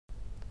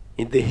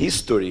in the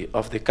history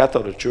of the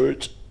Catholic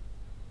Church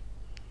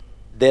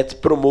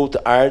that promote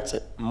art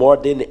more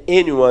than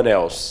anyone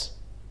else.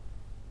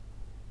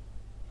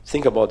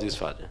 Think about this,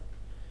 Father.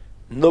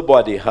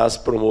 Nobody has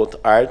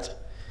promoted art,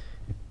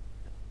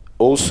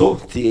 also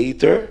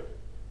theater,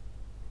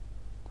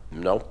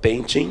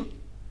 painting,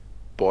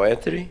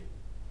 poetry.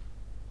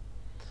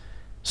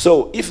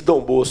 So if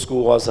Don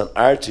Bosco was an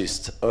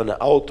artist, an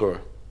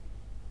author,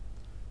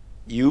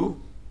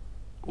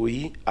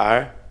 we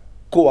are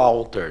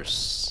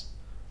co-authors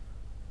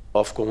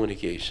of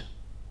communication.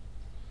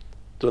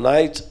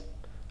 Tonight,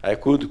 I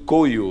could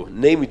call you,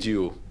 named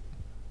you,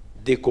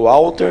 the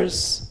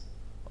co-authors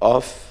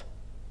of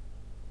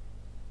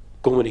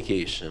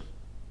communication,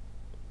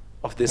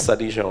 of the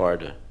Salesian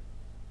Order.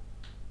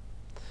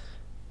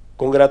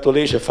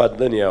 Congratulations, Father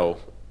Daniel.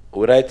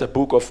 We write a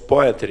book of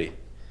poetry.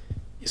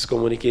 It's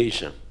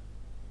communication.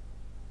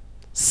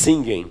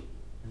 Singing,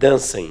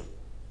 dancing.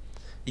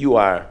 You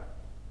are.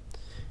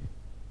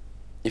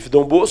 If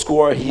Don Bosco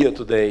were here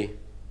today,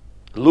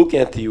 look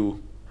at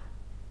you,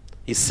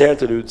 he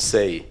certainly would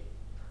say,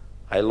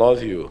 I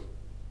love you.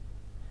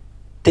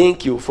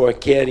 Thank you for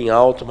carrying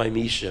out my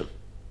mission.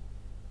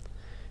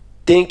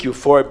 Thank you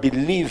for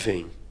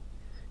believing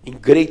in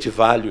great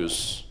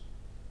values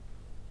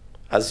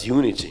as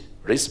unity,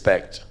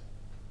 respect,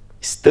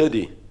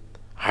 study,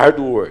 hard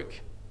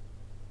work.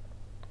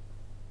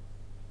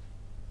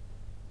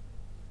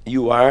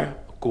 You are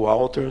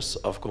co-authors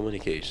of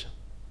communication.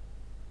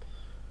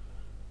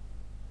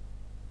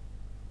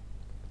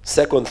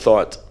 Second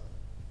thought,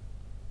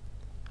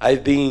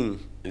 I've been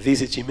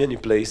visiting many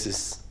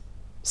places,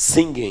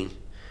 singing.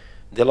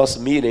 The last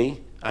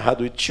meeting I had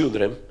with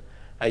children,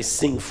 I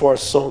sing 4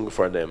 songs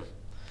for them.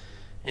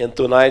 And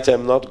tonight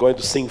I'm not going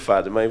to sing,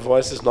 Father. My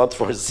voice is not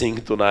for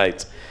singing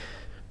tonight.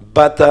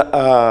 But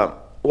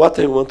what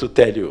I want to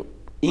tell you,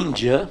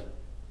 India,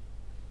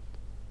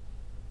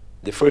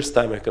 the first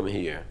time I come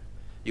here,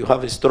 you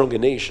have a strong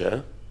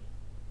nation,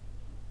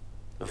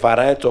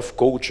 variety of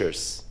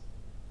cultures.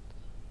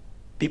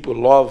 People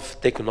love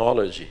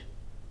technology,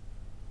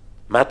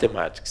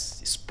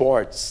 mathematics,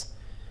 sports.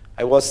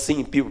 I was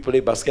seeing people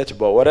play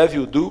basketball. Whatever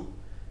you do,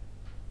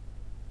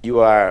 you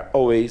are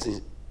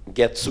always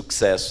get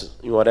success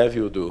in whatever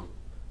you do.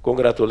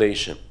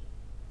 Congratulations.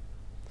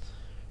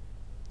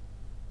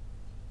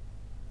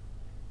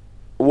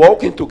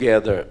 Walking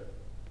together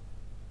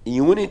in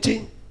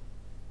unity,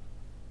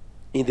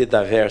 in the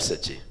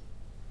diversity.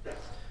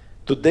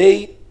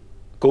 Today,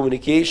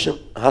 communication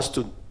has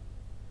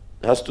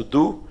to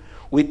do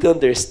with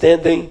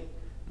understanding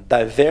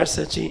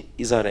diversity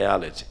is a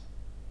reality.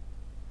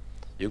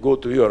 You go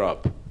to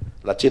Europe,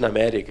 Latin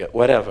America,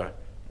 whatever,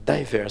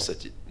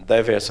 diversity,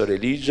 diverse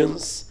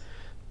religions,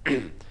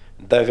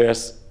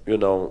 diverse,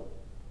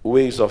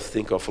 ways of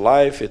think of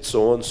life, and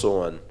so on, so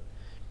on.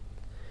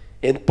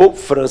 And Pope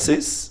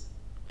Francis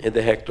and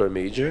the Hector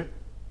Major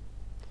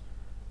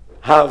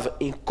have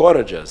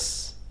encouraged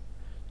us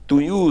to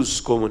use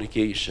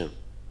communication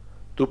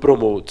to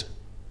promote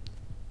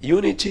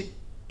unity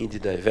in the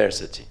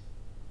diversity,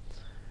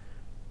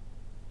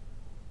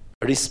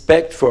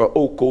 respect for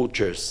all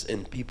cultures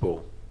and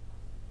people,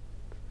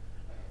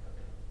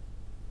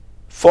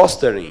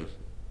 fostering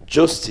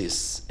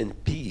justice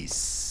and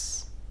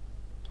peace.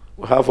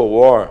 We have a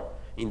war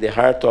in the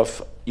heart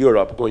of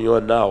Europe going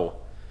on now,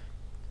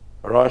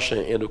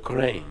 Russia and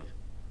Ukraine.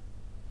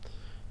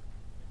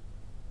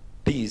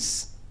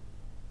 Peace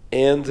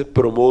and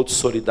promote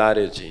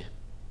solidarity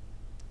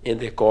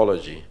and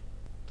ecology.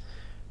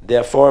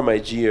 Therefore, my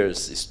dear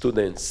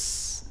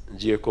students,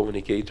 dear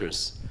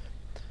communicators,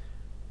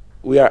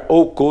 we are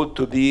all called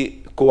to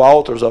be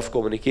co-authors of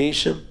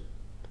communication,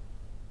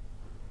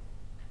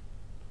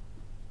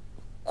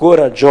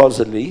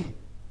 courageously,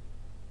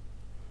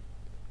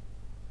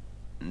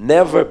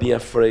 never be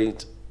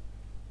afraid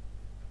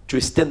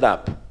to stand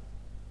up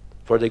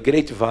for the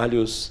great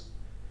values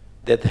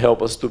that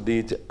help us to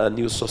build a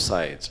new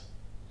society.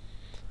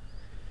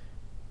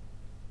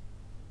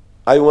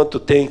 I want to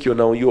thank you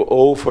now, you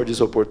all, for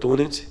this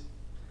opportunity.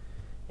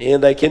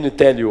 And I can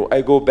tell you,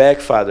 I go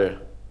back, Father,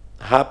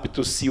 happy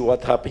to see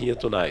what happened here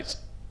tonight.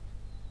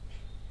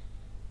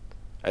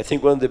 I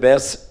think one of the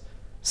best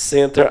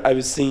center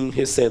I've seen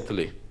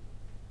recently.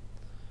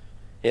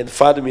 And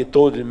Father me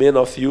told many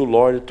of you,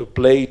 Lord, to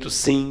play, to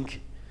sing,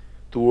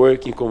 to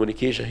work in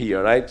communication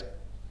here, right?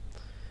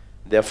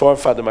 Therefore,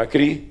 Father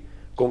Macri,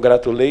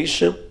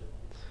 congratulations.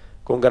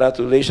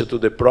 Congratulations to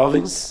the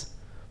province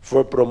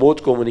for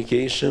promote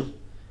communication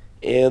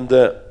and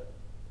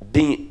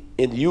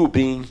you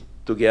being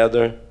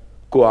together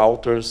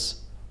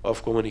co-authors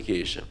of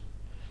communication.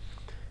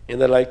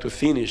 And I'd like to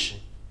finish,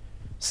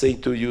 say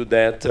to you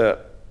that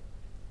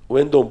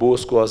when Don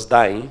Bosco was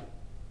dying,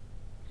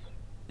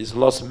 his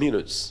last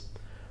minutes,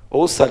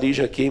 all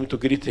Salesians came to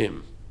greet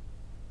him.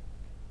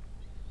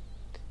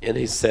 And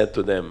he said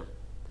to them,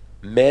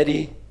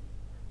 Mary,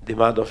 the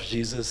Mother of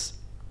Jesus,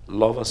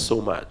 loves us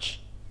so much.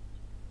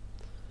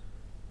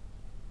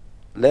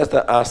 Let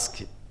us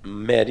ask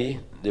Mary,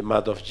 the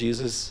Mother of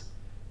Jesus.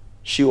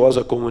 She was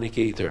a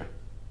communicator.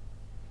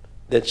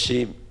 that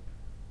she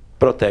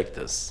protect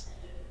us.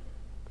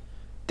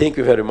 Thank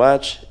you very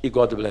much, and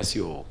God bless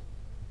you all.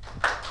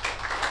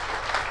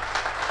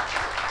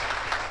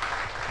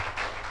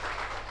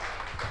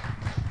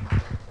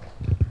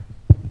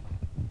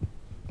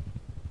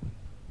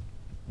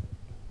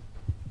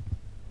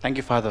 Thank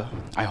you, Father.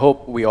 I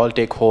hope we all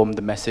take home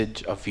the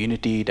message of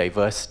unity,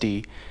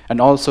 diversity,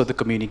 and also the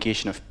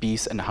communication of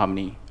peace and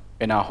harmony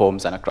in our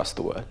homes and across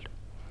the world.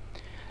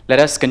 Let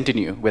us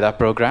continue with our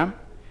program,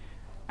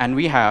 and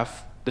we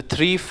have the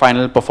 3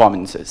 final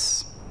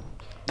performances.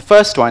 The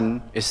first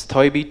one is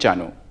Thoibi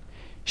Chanu.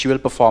 She will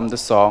perform the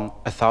song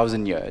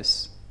 1,000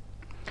 Years.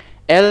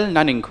 El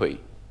Naninkui,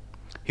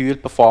 he will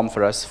perform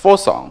for us 4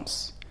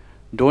 songs: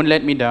 Don't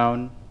Let Me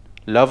Down,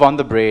 Love on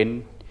the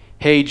Brain,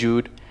 Hey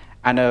Jude,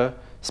 and a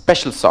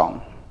special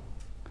song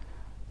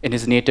in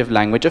his native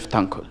language of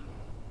Tangkhul.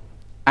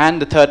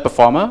 And the third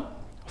performer,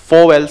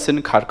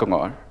 Fowelson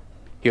Kharkongor,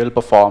 he will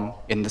perform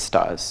In the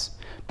Stars.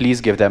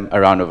 Please give them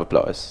a round of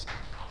applause.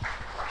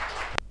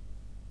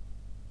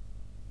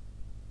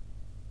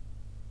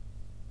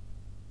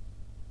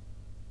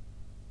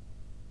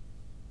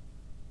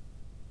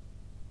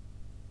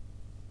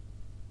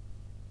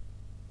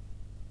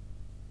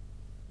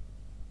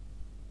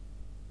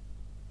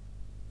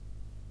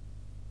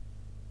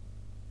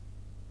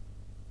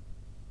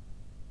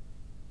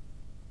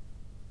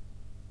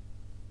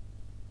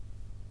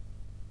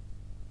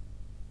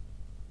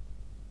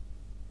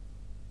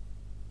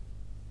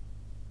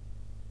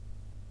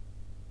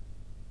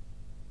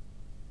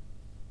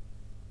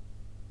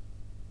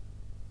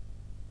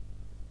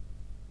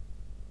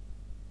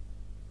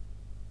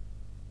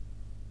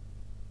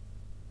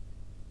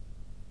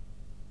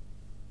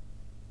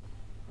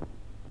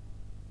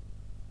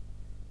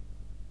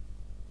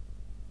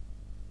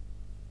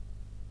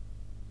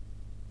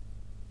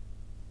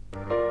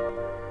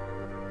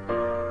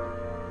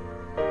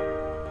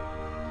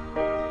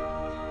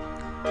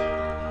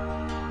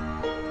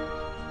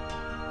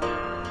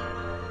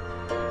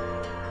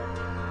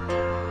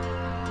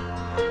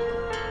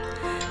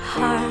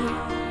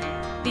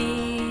 Heart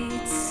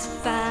beats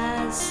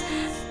fast,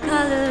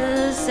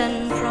 colors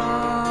and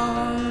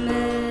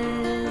promises.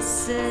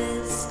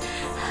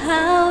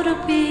 How to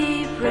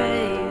be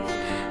brave?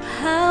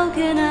 How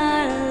can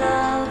I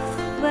love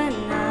when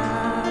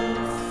I'm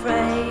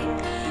afraid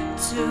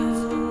to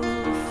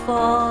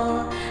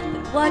fall?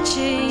 But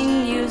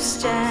watching you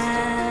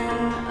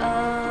stand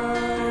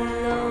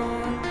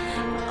alone,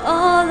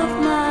 all of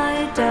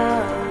my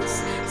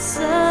doubts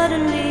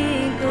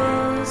suddenly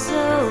goes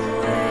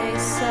away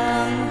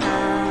somehow.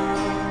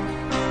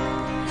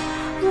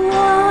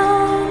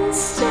 One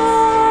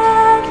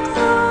step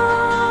closer.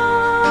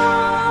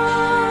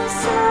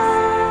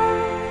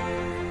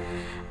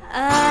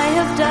 I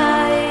have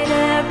died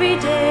every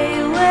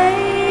day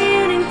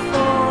waiting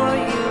for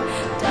you.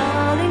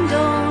 Darling,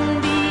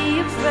 don't be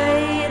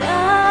afraid.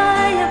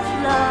 I have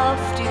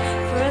loved you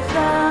for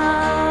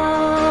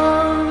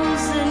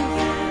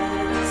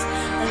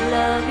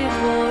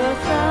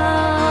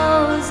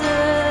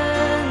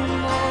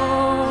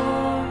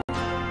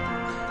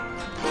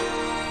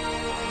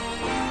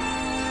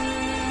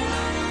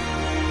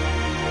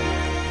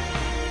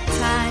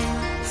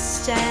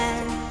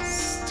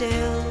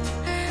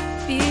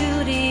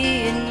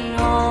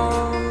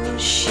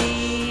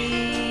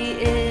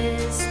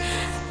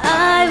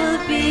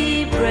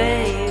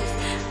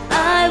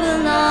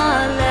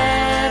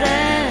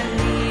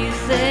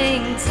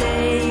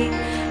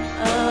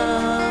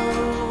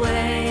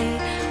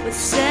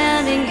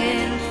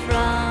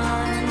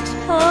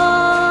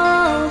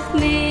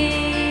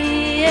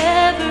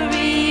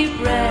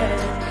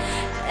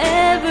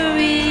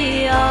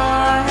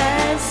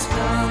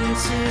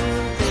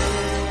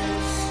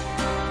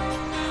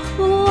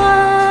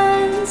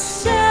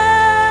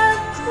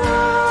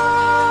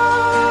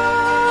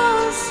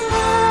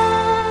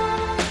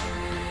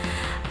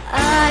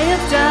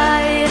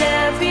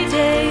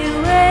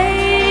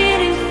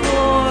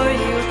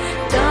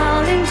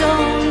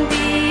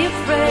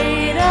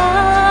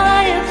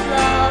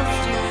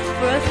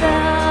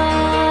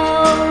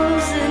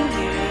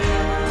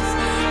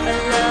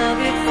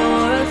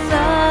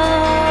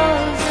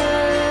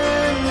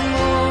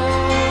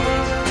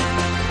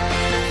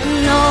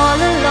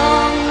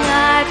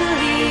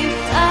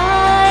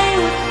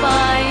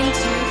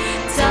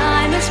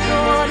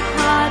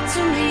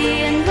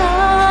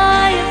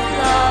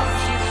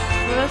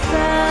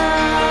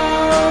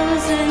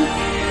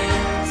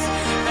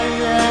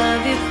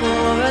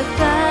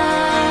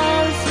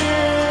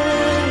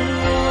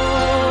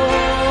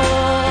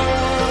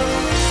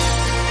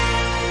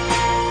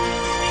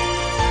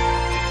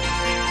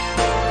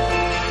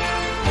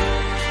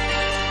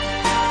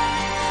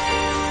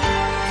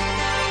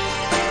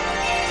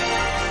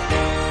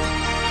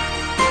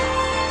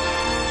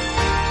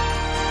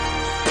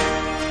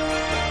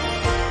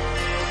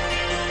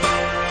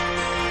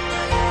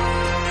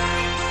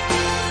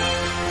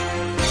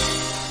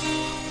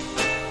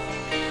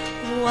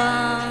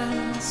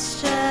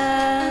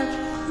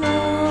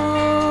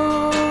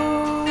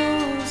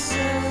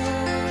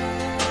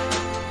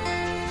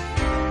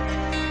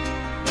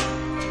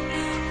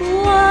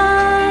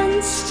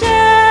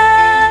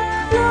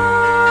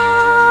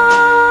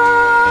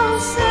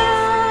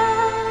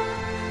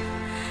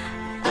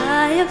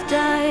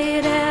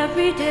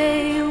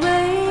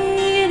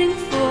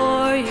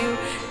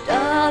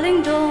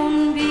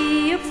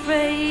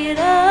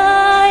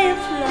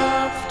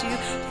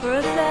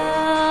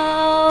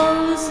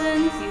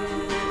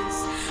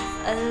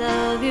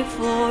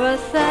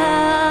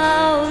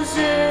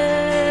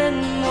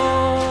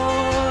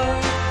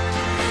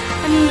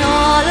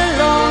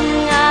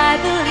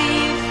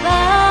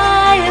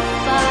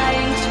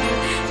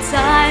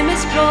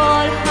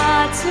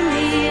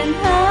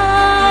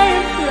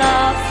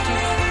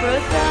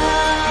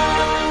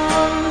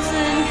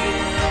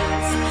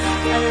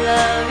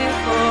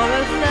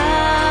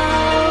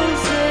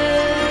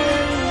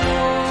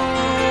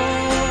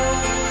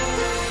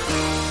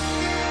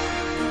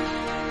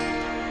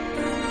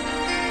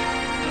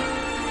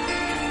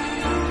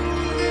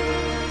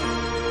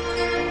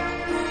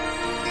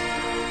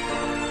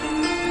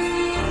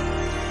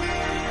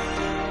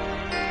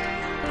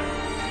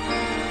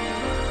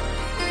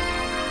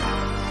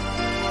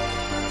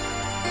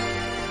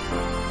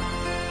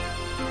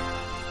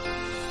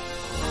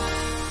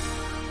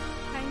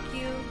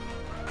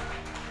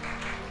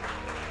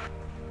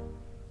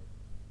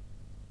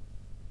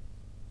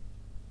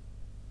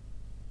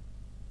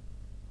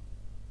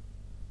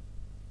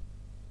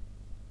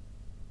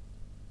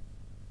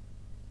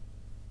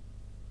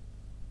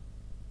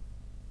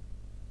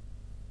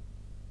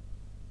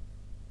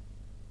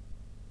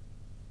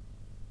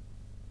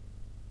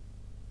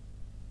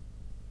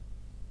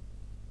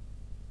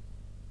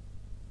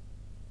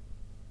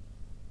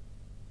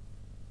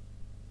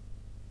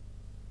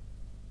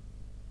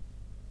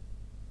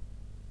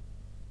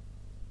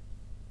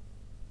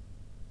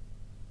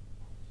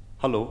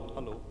Hello.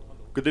 Hello.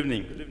 Good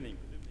evening. Good evening.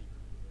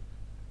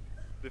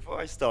 Before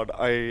I start,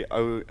 I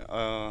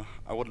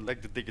would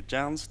like to take a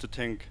chance to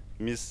thank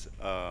Miss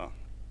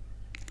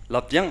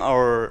Laptiang,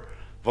 our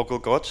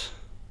vocal coach.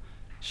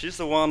 She's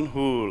the one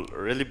who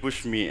really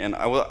pushed me, and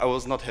I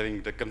was not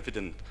having the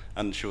confidence.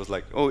 And she was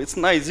like, "Oh, it's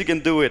nice, you can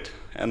do it."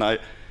 And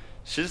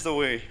she's the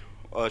way,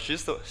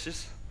 she's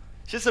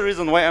the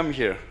reason why I'm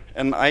here.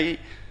 And I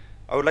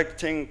would like to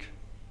thank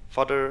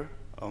Father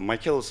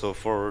Michael also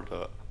for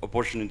the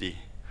opportunity.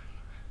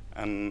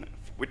 And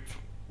with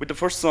the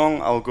first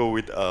song, I'll go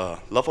with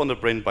 "Love on the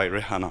Brain" by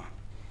Rihanna.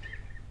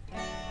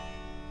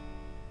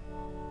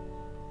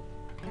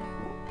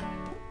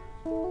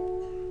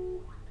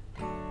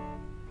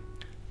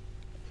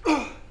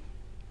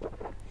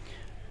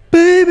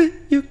 Baby,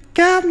 you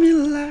got me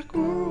like,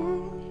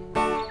 ooh,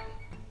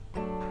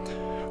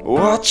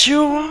 what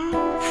you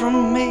want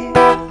from me?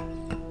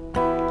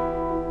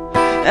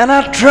 And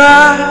I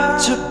try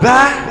to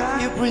buy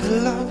you with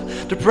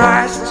love, the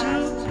price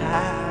too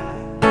high.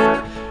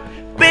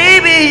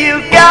 Baby,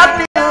 you got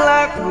me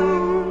like,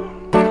 ooh,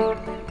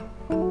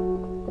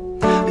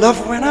 love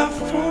when I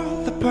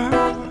fall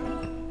apart.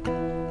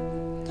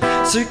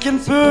 So you can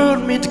put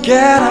me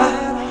together,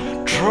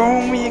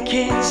 throw me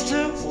against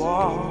the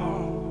wall.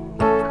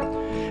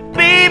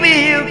 Baby,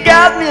 you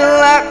got me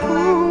like,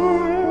 ooh,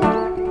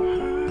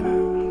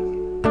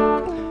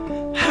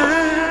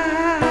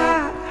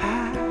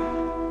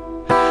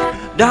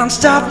 don't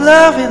stop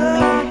loving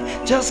me,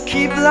 just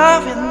keep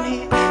loving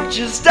me,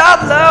 just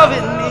stop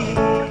loving me.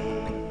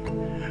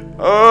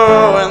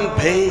 Oh, and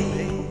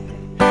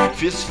pain,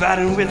 fist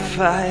fighting with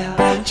fire,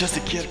 just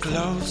to get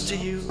close to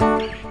you.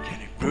 Can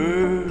it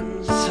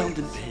burn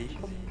something, baby?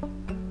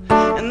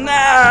 And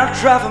now I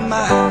drive a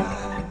mile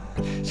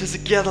just to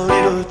get a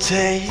little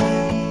taste.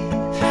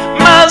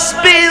 Must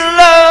be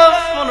love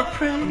on a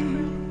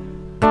plane.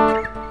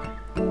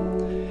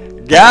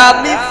 Got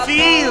me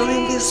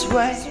feeling this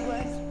way.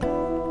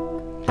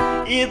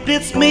 It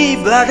beats me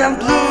black and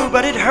blue,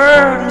 but it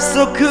hurts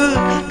so good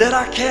that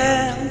I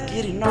can't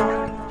get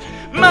enough.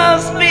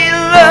 Must be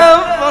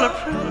love on a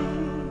plane.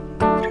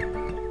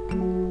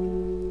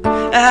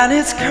 And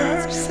it's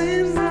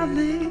cursing my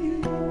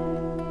name.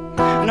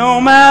 No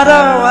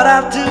matter what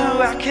I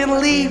do, I can't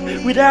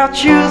live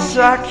without you,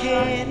 so I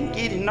can't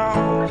get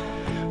enough.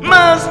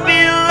 Must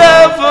be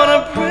love on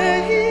a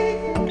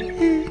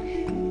plane.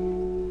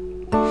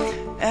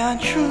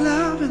 And you're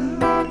loving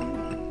me.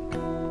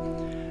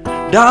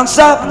 Don't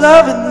stop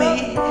loving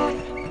me.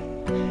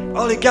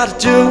 All you gotta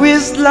do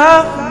is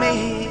love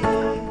me.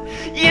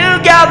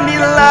 You got me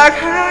like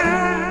her.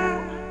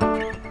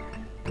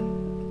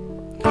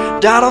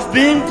 That of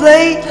being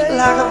played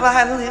like a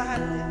violin.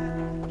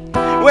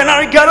 When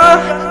are you gonna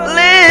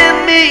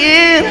let me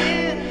in?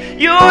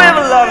 You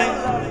ever loving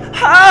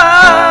her.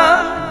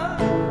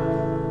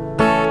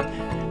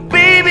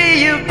 Baby,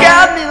 you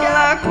got me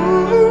like,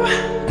 ooh.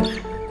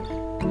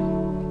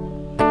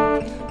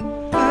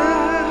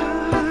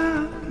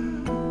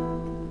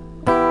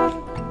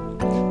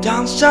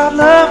 Don't stop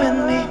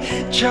loving me,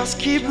 just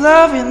keep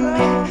loving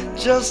me,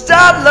 just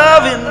stop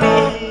loving me.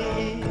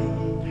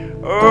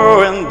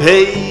 Oh, and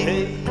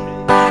baby,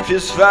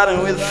 fist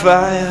fighting with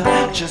fire,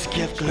 just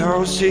get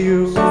close to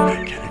you.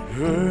 Can it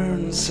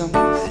burn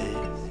something?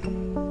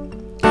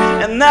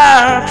 And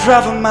now I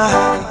drive a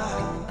mile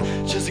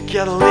just to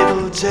get a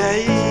little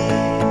taste.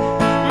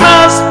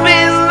 Must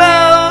be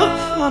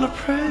love on a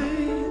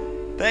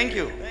plane. Thank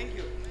you.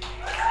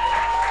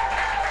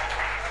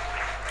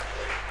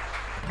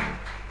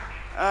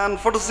 And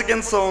for the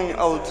second song,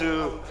 I'll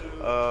do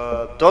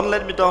 "Don't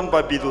Let Me Down"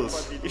 by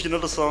Beatles. If you know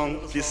the song,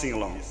 please sing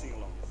along.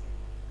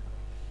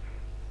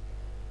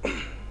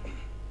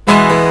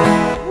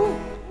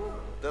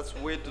 That's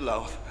way too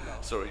loud.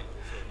 Sorry.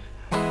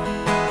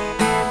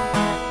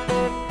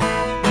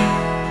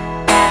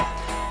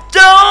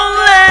 Don't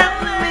let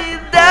me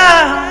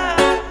down.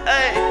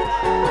 Hey.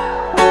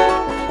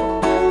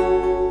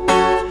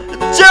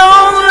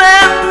 Don't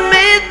let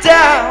me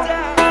down.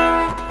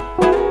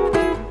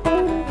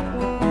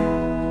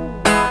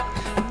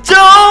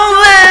 Don't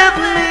let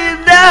me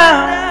down.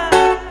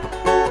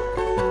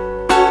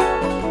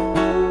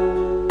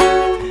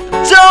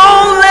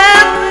 Don't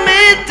let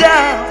me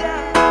down.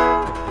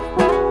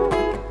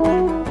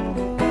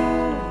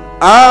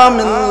 I'm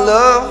in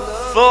love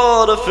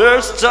for the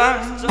first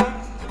time.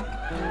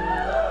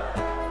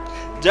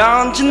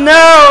 Don't you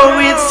know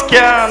it's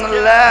gonna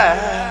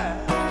last?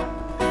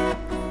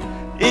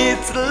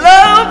 It's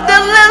love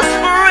that lasts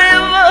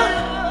forever.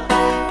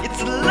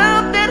 It's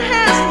love that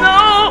has no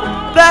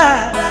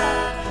past.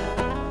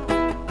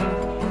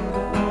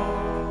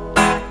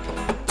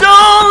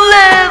 Don't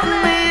let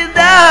me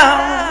down.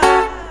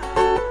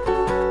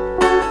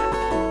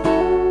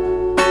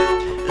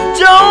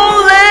 Don't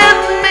let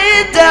me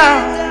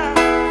down.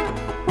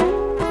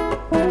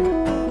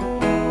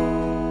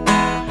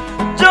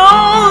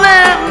 Don't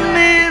let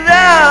me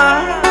down.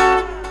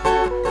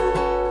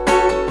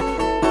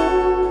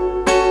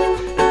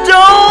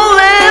 Don't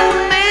let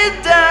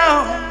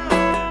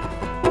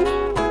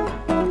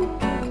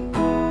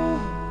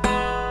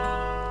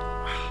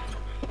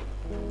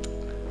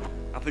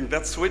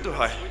way too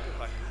high.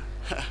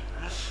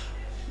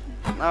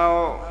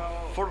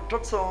 Now, for the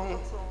third song,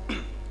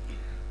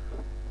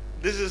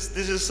 this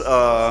is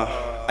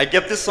I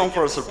kept this song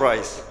for a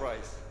surprise.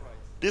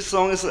 This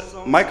song is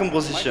my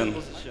composition.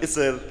 It's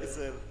a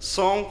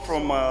song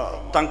from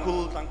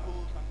Tangkhul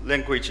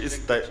language. It's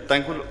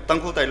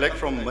Tangkhul dialect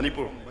from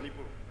Manipur.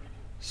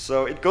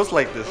 So it goes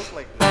like this.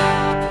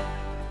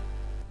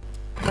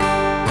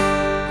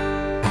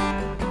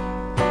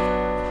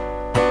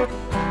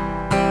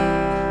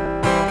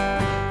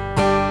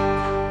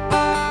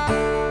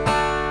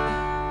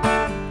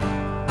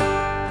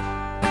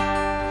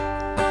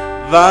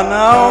 Và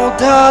nào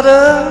ta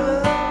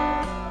đến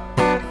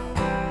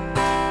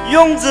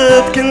用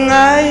着更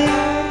爱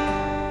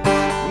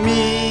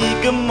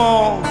mi个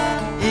梦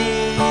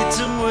一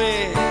直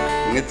为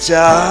我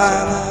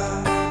家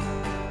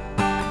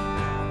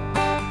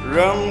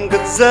让个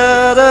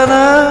在的呢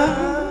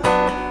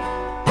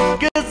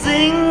个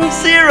真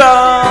是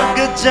让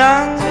个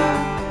讲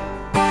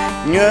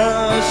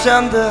我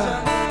想的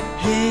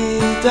一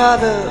大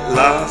的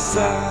拉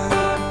萨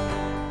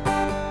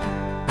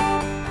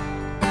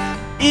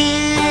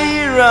依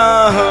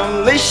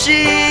然泪西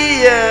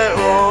耶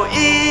哦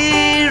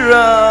依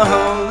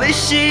然泪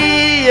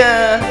西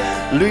耶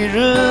绿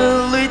日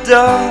绿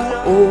的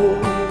哦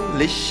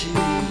泪西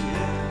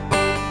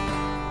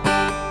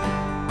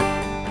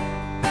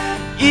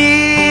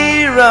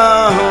依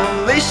然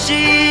泪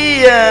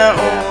西耶哦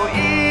依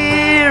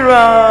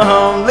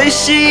然泪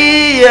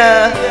西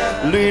耶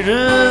绿日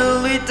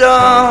绿的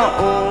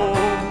哦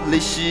泪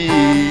西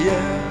耶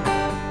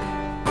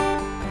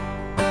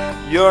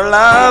Your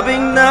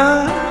loving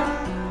now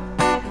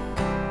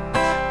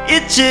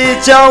一起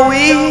交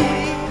易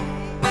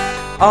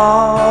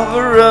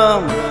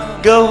over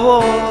个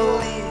火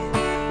里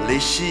泪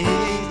西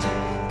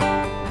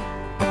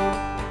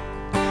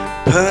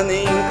怕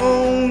你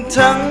不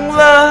疼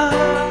了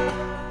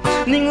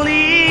您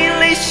离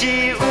泪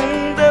西无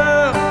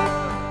的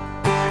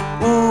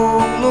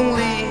乌龙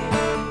里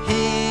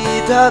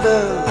一大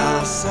的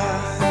拉萨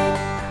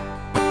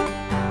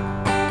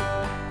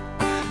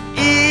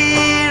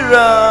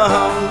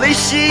让泪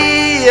西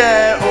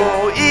耶哦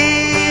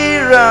依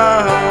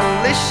然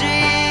泪西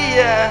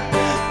耶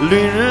绿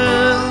日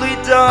绿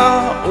的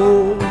哦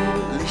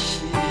泪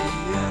西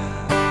耶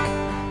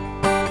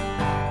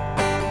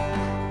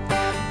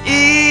依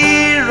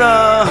然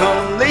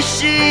泪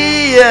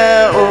西耶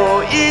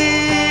哦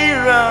依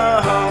然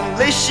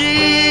泪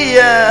西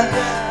耶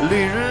绿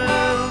日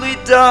绿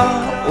的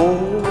哦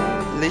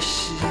泪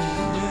西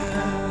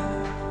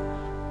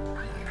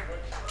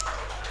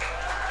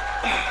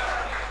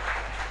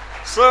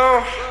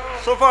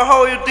So far,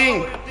 how are you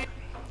doing?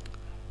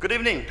 Good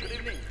evening.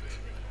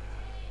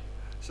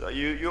 So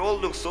you all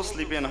look so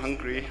sleepy and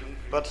hungry,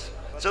 but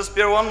just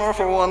bear one more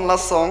for one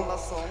last song.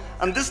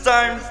 And this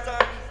time,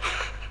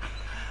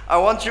 I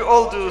want you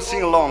all to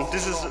sing along.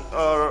 This is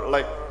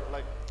like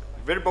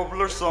very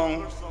popular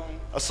song,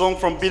 a song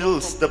from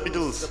Beatles, the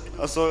Beatles.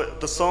 So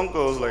the song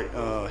goes like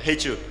Hey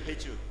Jude.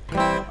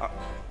 I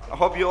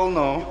hope you all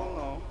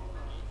know.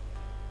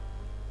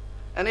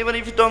 And even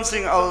if you don't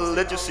sing, I'll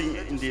let you sing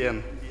in the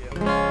end.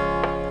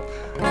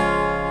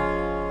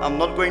 I'm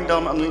not going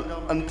down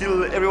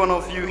until every one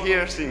of you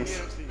here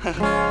sings.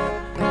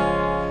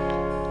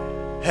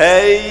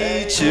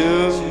 Hey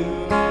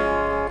Jude,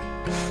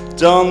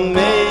 don't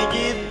make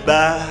it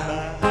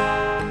bad.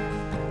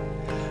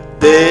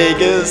 Take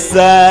a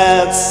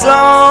sad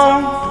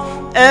song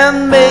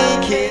and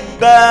make it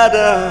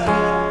better.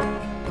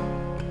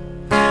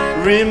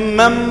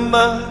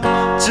 Remember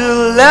to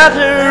let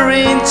her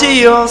into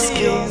your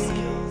skin.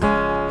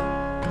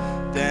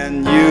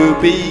 Then you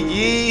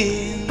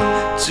begin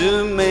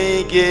to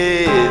make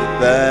it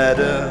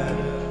better.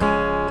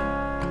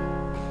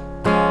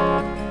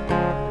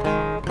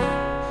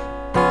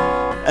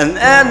 And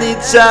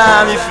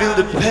anytime you feel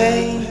the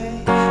pain,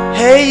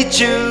 hey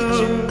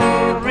Jude,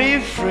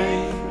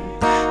 refrain.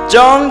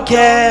 Don't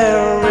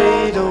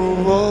carry the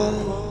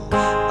world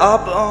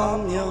up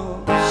on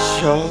your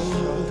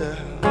shoulder.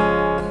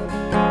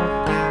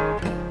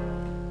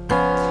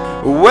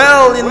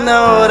 Well, you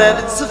know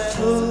that it's a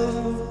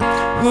fool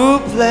who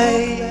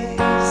plays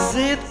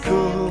it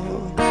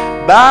cool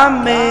by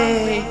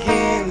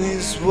making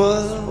his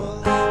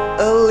world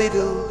a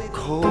little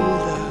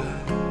colder.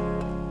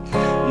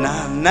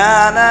 Na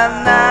na na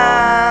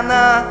na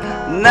na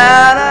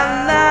na na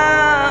na.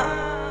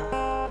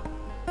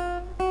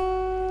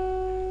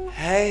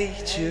 Hey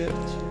Jude,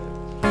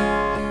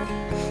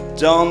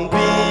 don't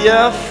be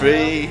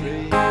afraid.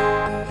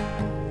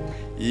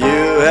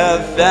 You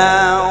have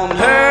found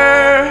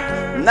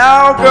her,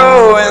 now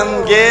go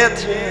and get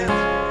her.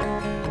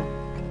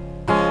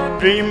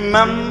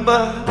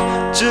 Remember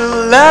to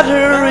let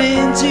her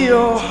into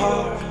your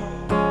heart.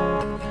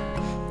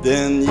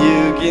 Then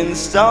you can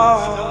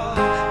start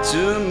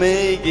to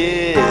make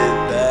it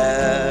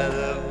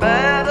better,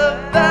 better,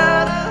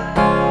 better.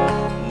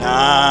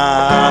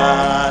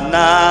 Na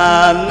na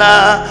na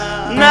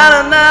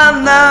na na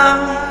na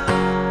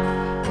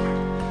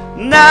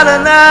na na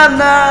na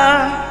na.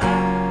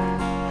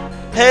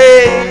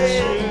 Hey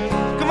Jude.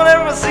 Come on,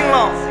 everyone, sing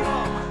along.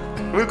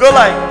 We'll go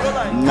like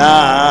na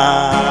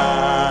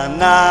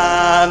na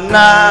na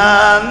na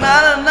na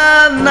na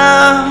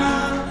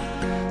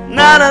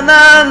na na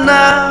na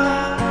na.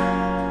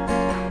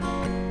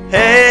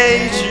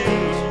 Hey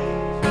Jude.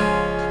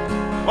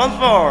 Once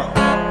more.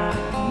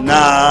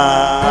 Na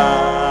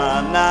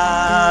na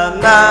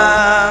na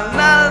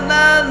na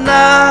na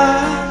na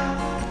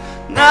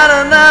na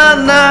na na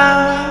na.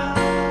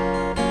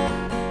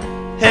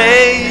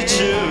 Hey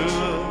Jude.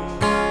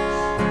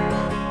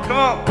 Come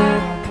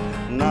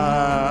on. Na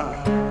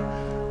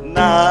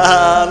na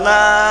na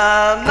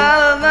na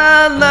na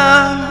na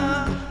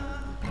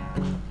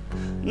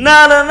na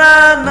na na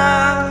na.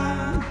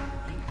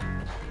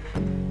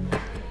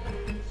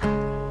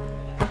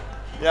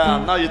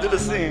 Yeah, now you do the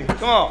sing.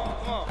 Come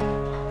on.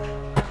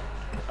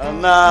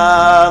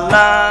 Na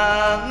na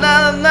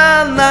na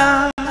na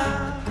na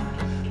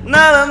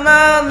na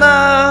na na.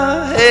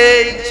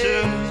 Hey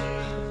Jude.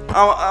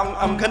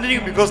 I'm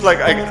continuing because like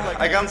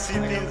I can't see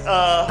the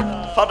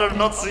father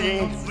not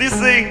singing. Please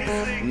sing.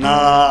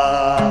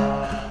 Na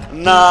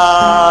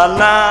na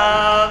na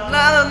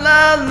na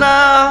na na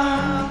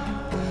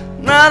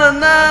na na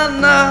na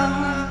na.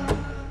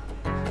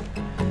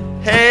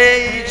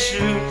 Hey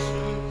Jude.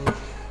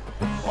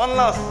 One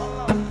last.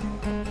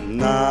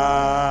 Na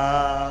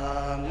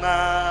na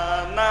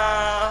na.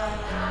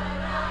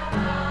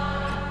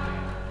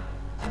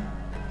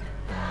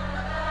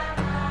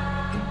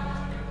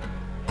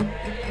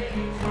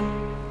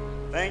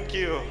 Thank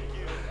you.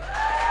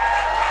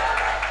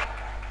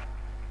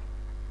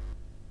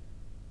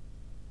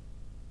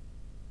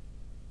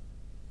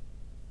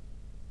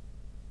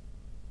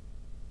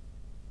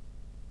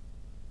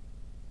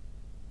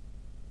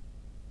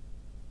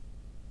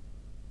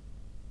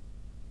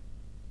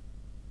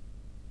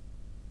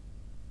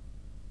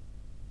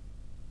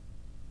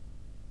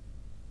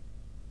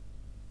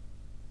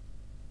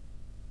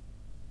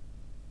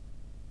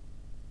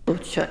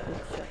 Check.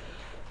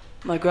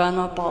 My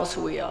grandma passed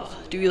away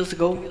 2 years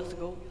ago,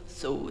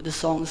 so the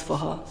song is for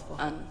her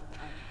and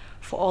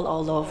for all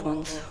our loved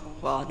ones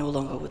who are no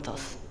longer with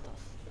us.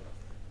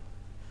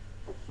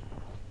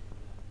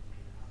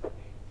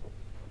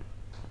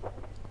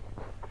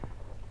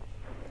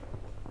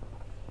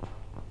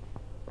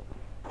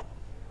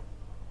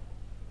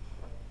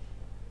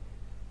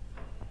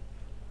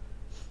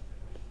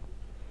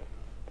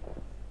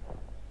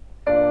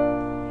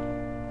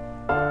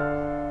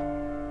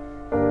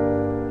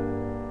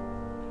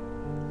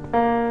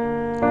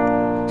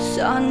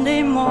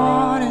 Sunday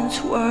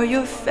mornings were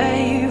your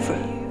favorite.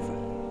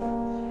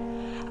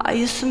 I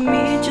used to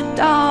meet you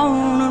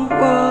down on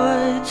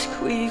Woods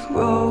Creek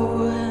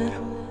Road.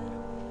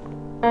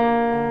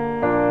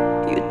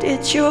 You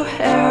did your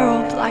hair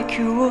up like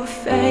you were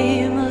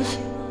famous,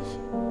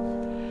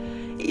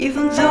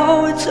 even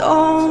though it's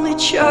only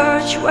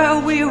church where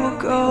we were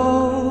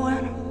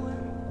going.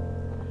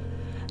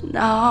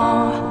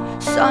 Now,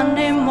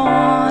 Sunday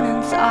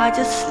mornings I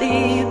just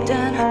sleep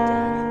in.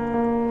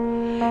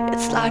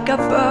 It's like I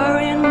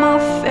bury my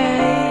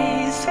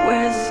face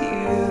with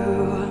you.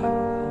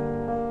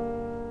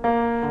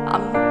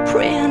 I'm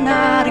praying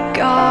out to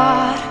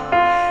God.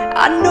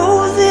 I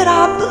know that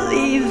I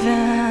believe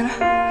in,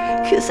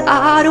 'cause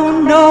I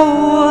don't know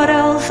what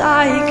else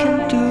I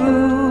can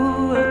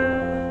do.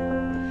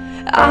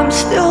 I'm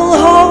still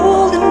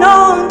holding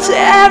on to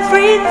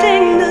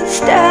everything that's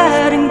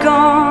dead and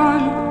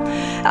gone.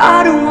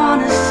 I don't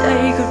wanna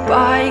say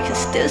goodbye,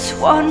 'cause this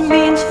one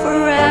means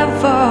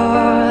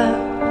forever.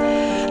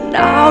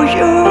 Now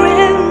you're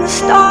in the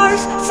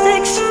stars,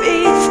 6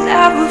 feet,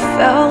 never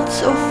felt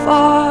so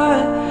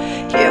far.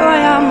 Here I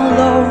am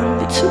alone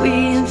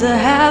between the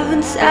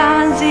heavens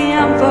and the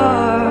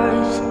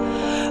embers.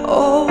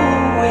 Oh,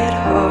 it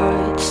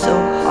hurts so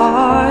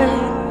hard.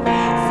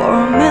 For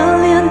a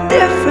million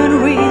different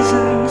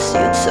reasons,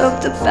 you took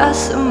the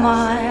best of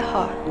my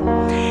heart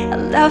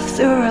and left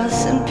the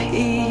rest in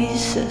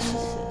pieces.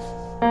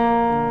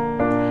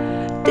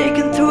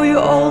 Digging through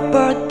your old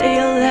birthday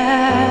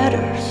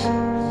letters,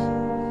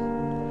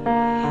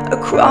 a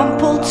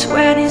crumpled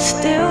 20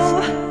 still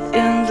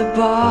in the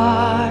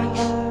box.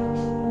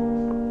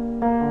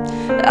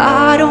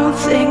 I don't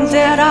think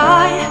that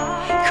I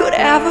could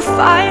ever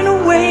find a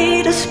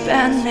way to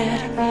spend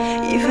it,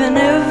 even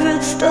if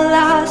it's the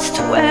last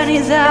 20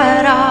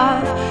 that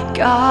I've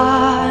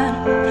got.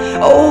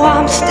 Oh,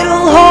 I'm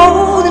still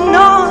holding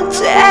on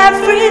to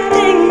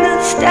everything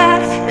that's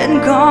dead and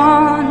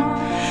gone.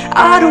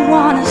 I don't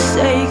wanna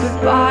say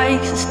goodbye,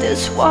 'cause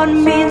this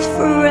one means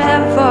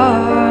forever.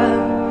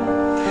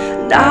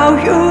 Now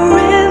you're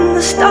in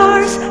the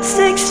stars,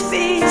 6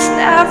 feet,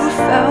 never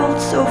felt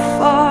so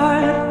far.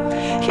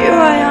 Here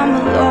I am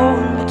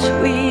alone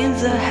between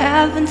the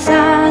heavens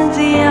and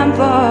the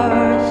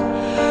embers.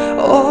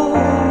 Oh,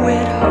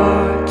 it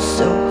hurts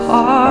so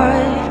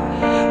hard.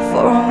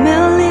 For a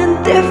million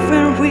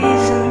different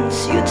reasons,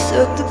 you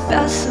took the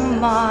best of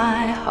my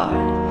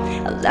heart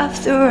and left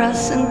the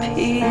rest in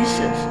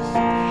pieces.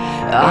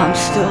 I'm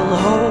still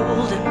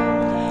holding,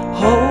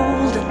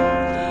 holding,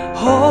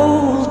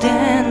 holding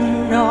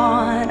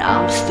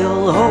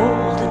still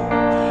holding,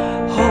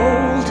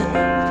 holding,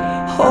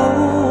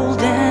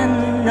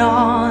 holding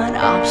on.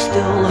 I'm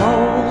still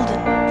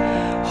holding,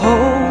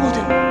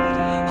 holding,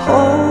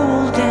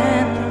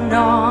 holding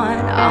on.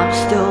 I'm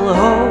still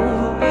holding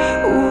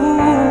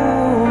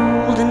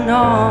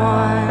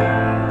on.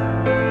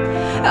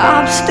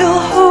 I'm still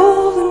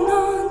holding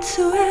on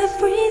to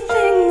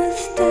everything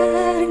that's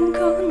dead and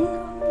gone.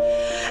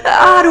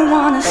 I don't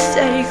wanna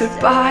say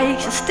goodbye,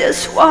 'cause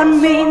this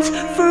one means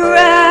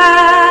forever.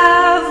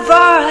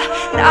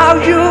 Now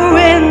you're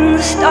in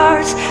the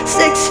stars,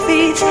 6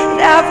 feet,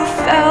 never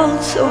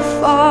felt so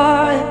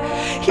far.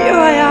 Here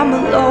I am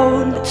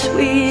alone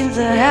between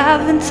the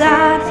heavens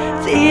and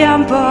the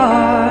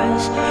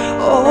embers.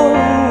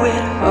 Oh,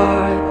 it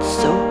hurts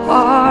so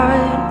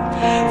hard.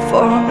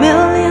 For a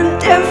million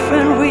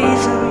different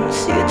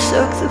reasons, you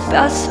took the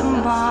best of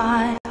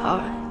my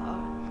heart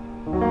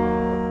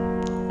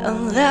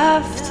and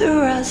left the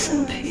rest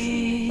in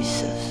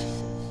pieces.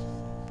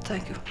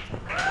 Thank you.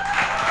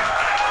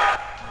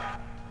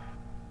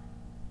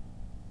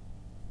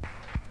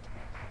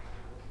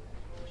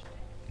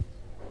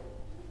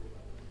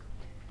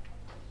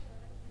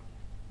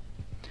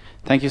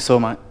 Thank you so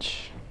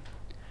much.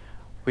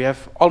 We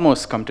have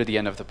almost come to the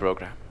end of the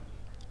program.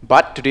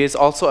 But today is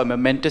also a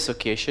momentous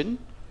occasion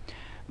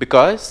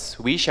because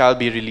we shall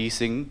be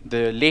releasing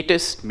the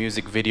latest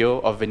music video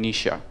of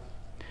Venetia.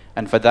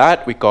 And for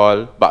that, we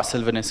call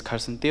Basilvanus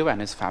Karsanteo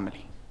and his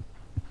family.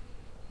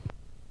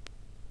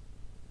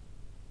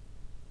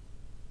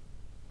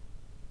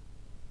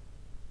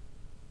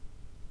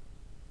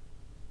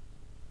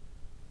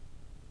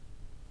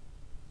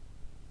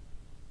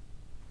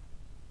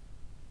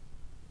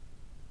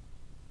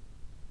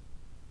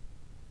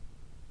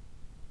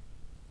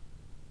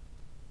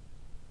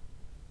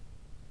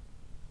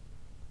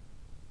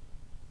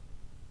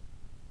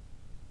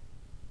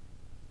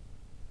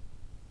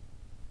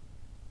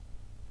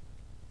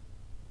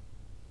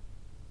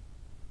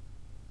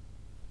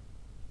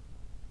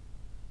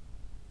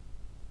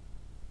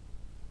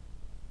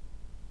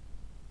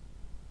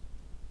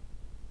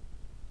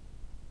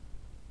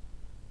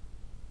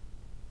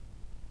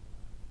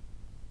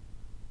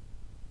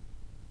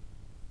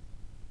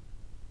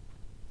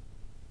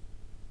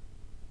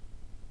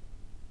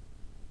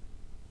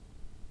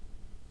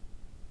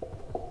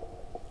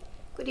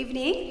 Good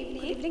evening.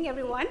 Good evening,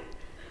 everyone.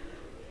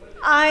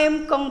 I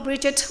am Kong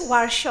Bridget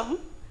Warshong,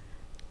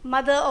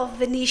 mother of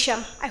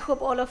Venetia. I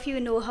hope all of you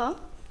know her.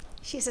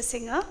 She's a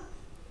singer.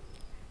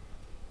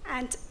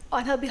 And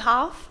on her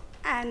behalf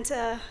and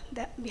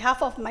the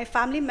behalf of my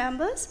family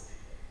members,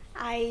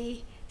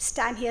 I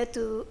stand here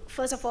to,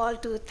 first of all,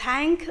 to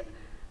thank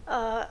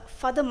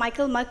Father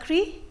Michael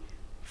Macri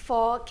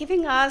for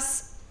giving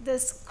us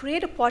this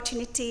great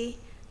opportunity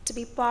to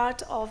be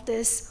part of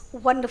this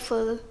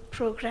wonderful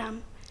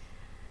program.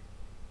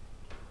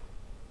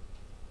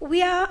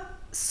 We are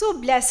so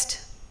blessed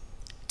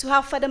to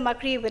have Father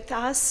Macri with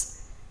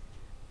us.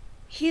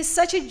 He is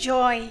such a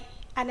joy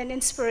and an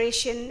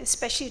inspiration,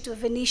 especially to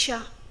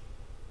Venetia.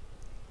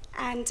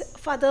 And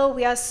Father,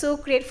 we are so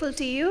grateful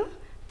to you.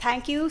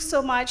 Thank you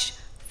so much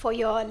for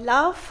your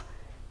love,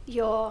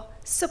 your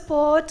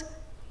support,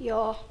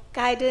 your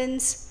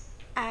guidance,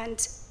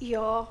 and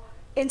your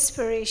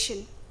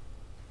inspiration.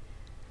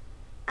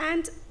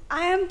 And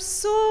I am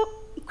so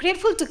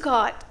grateful to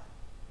God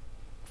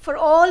for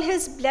all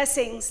his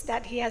blessings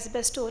that he has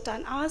bestowed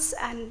on us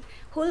and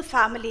whole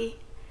family,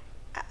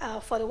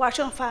 for the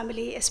Warshong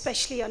family,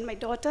 especially on my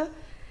daughter,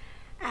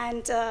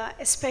 and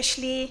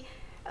especially,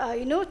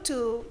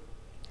 to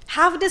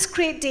have this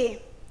great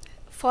day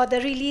for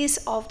the release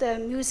of the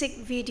music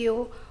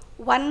video,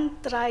 One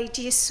Try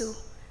Jesu.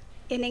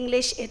 In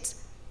English, it's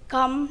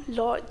Come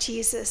Lord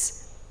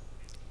Jesus.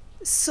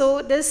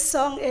 So this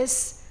song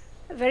is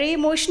very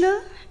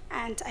emotional,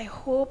 and I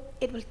hope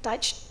it will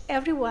touch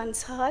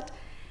everyone's heart,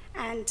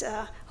 and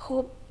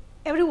hope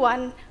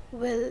everyone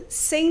will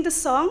sing the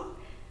song.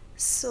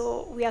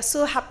 So we are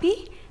so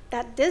happy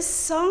that this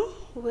song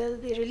will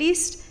be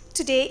released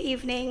today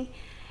evening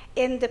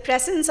in the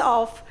presence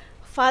of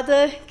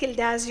Father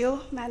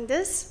Gildasio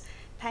Mendez.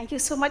 Thank you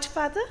so much,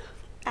 Father.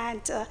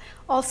 And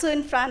also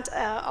in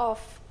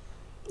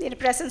the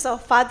presence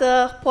of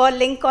Father Paul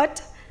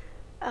Lincott,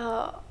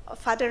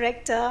 Father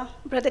Rector,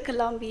 Brother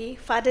Colombi,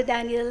 Father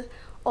Daniel,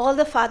 all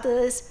the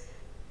fathers,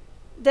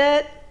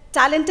 the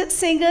talented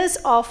singers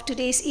of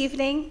today's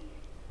evening,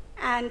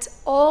 and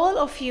all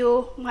of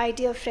you, my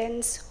dear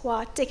friends, who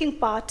are taking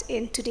part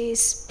in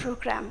today's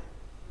program.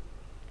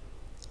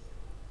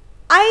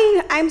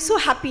 I'm so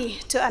happy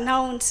to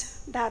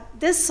announce that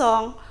this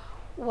song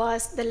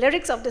the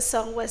lyrics of the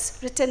song was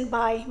written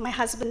by my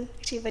husband,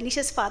 actually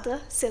Venetia's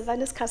father,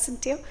 Silvanus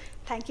Karsanteo.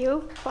 Thank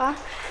you, Pa.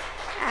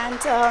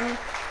 And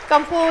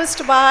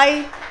composed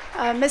by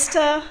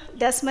Mr.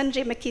 Desmond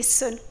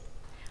Remakisun.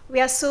 We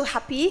are so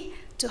happy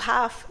to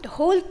have the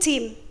whole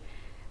team,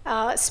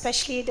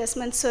 especially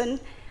Desmond Sun,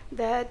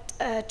 the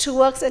True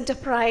Works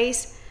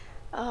Enterprise,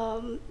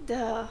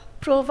 the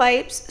Pro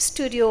Vibes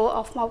Studio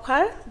of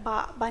Maukhar,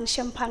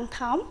 Bansham Pang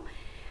Tham,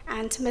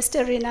 and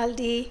Mr.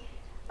 Rinaldi,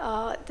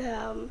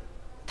 the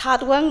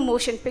Thadwang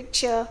motion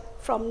picture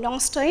from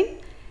Nongstoin,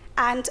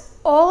 and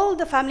all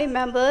the family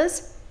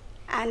members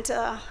and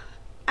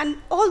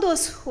all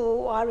those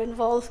who are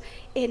involved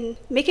in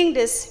making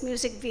this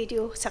music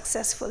video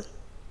successful.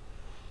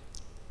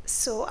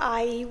 So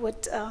I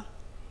would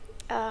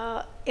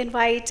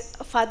invite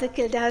Father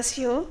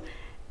Gildasio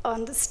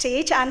on the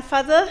stage, and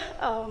Father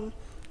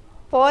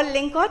Paul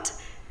Lincott.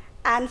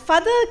 And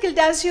Father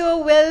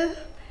Gildasio will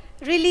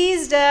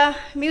release the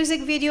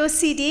music video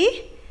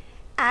CD,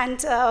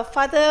 and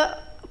Father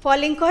Paul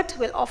Lincott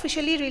will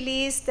officially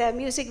release the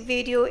music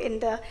video in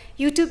the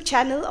YouTube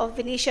channel of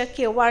Venetia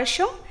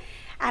Kewarshong.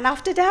 And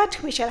after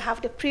that, we shall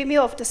have the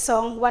premiere of the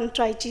song One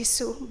Try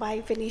Jisu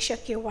by Venetia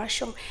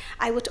Kewarshong.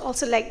 I would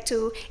also like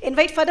to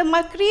invite Father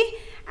Makri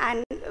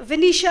and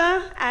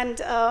Venetia and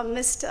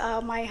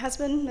my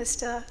husband,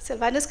 Mr.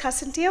 Silvanus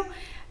Casantio,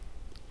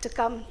 to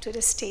come to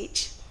the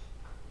stage.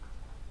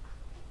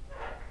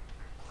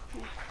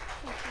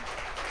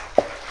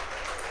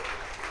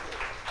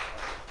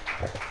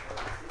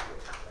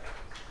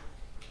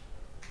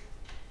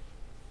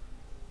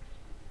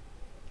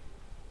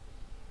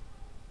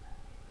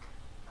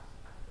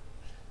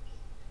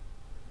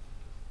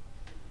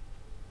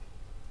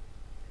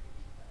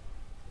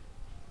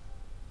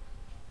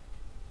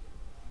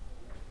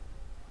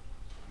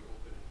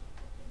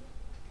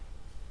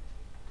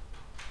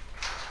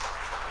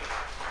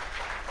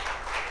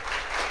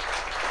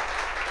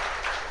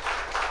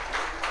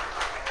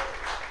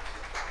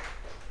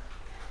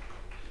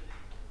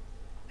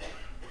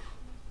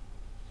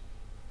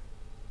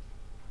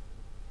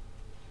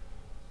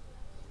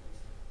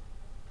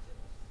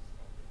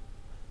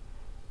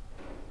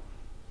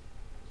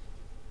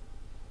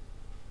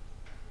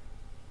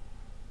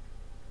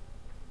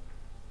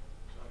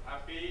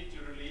 Happy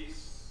to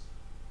release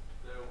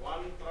the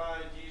One Try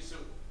Jisu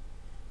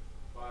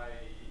by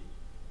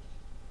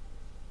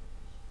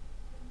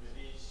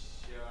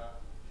Venetia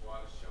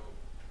Kewarshong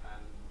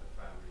and the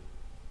family.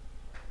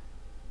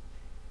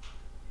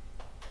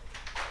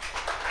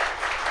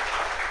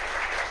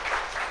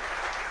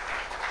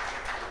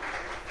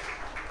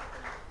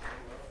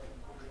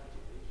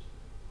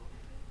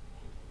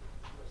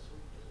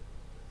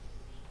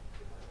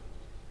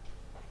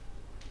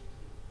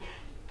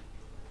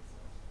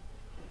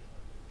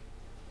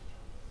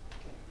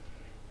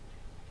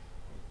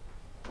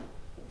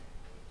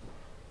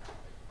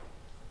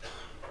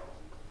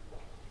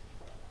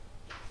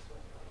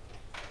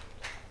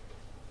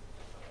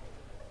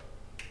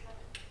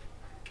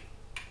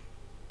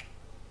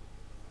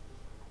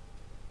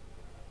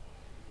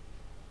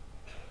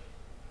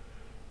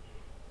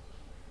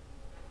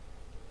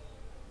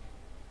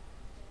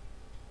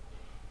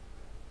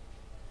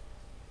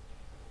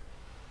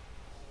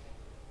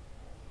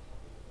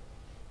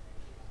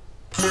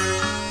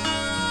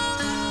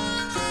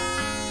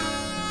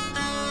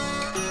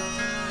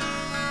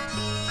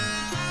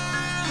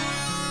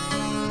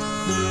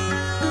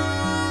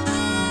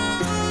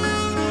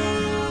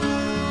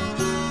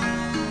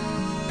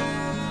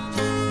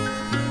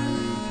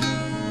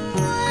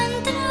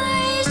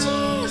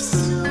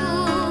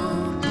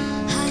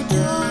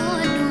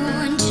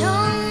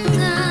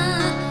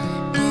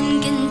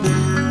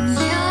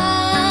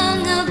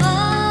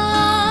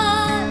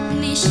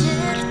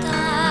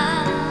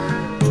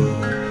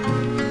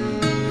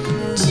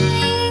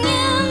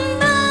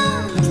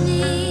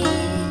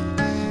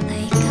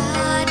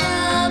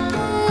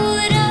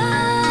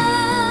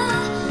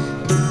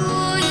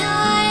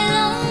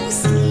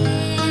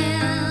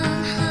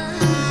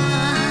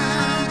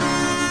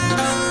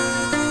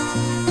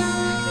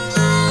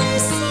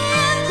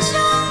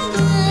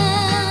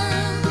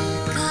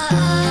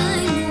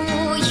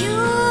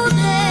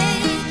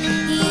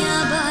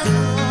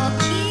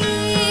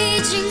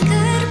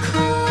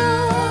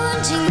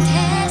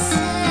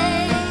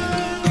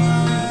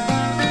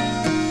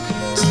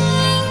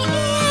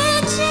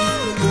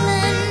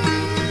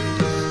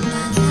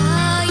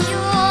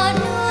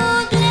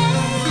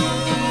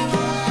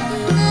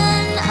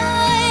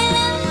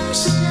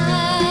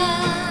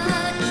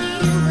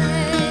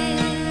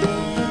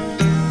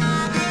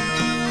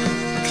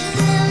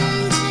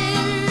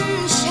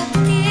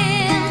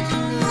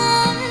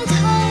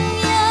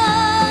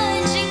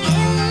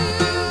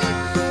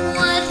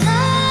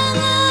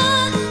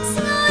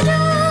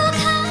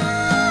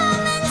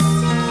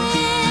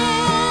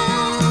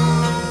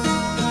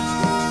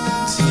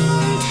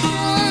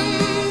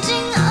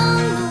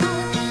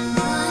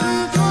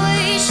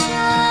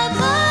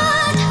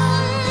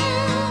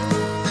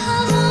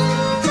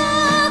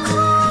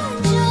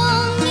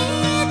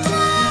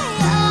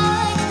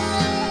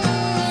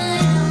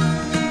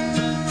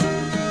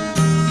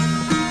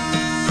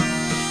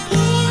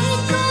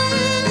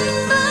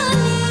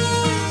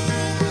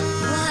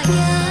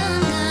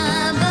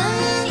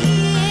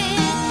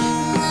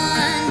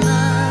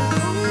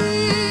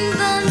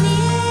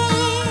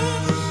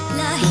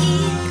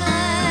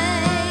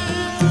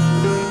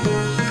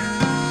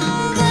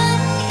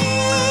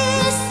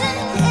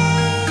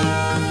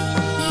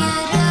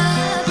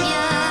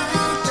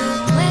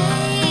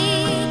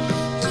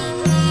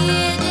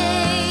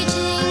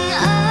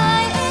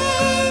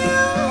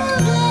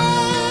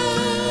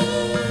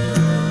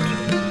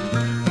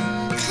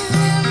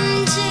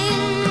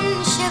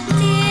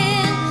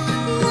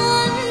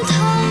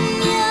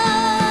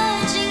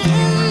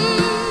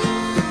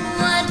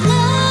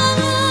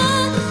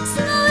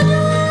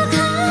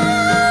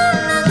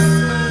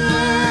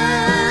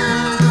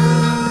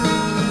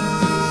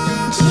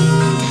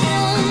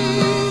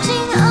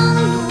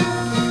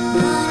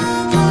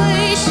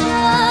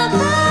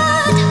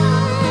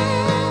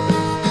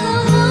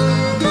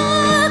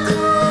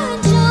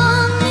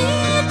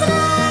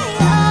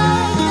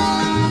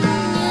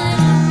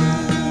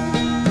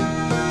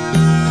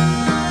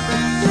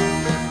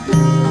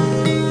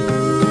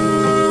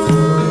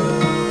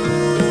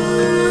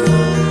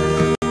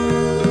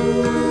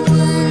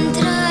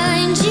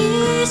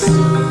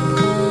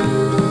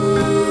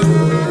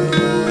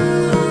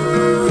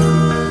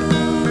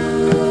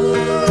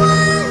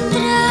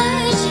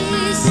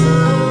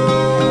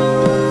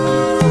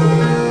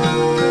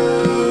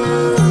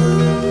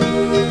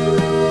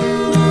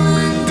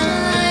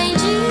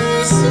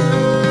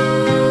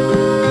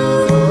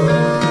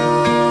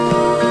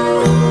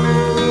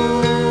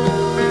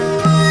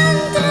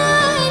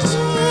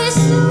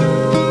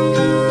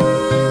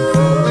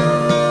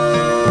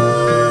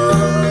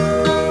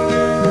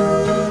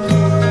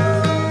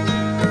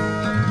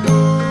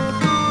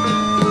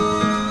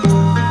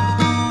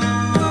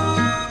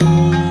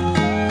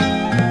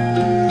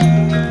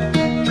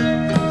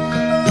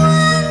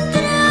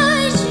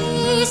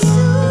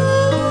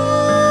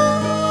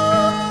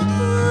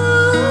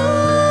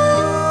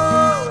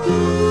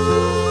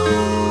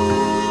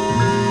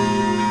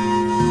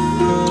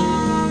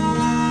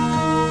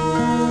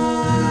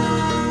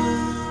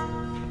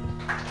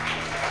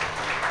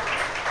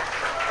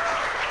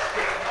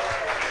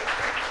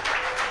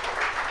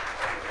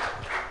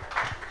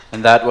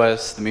 And that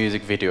was the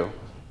music video.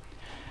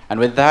 And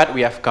with that,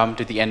 we have come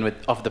to the end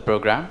of the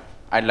program.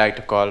 I'd like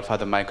to call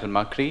Father Michael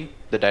Makri,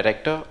 the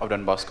director of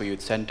Don Bosco Youth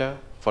Center,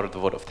 for the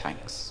vote of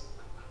thanks.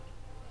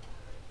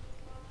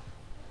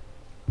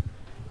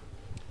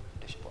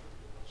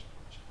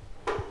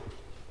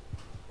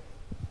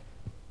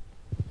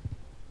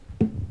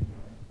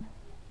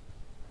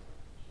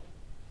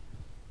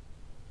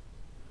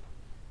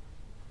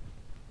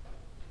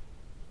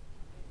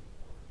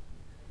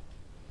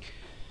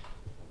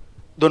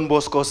 Don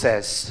Bosco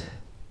says,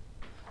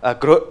 a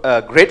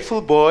grateful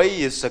boy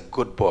is a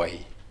good boy.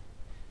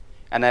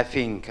 And I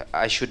think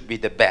I should be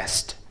the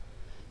best,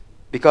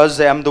 because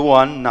I am the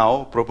one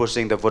now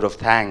proposing the vote of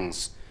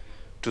thanks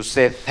to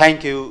say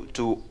thank you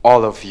to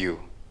all of you.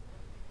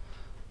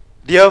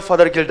 Dear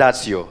Father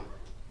Gildasio,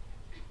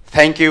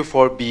 thank you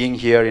for being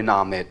here in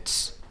our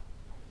midst.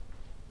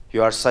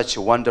 You are such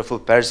a wonderful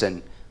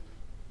person.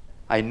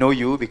 I know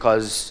you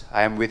because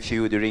I am with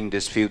you during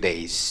these few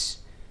days.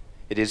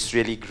 It is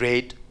really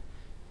great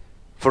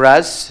for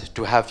us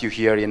to have you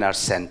here in our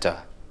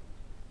center.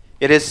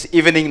 It is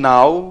evening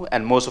now,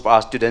 and most of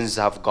our students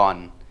have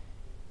gone.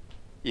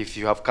 If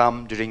you have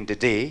come during the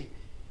day,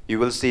 you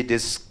will see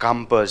this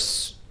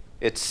campus.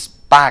 It's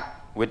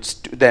packed with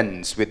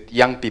students, with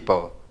young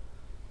people.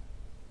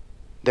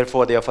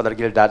 Therefore, dear Father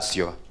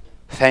Gildasio,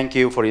 thank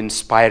you for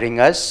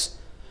inspiring us.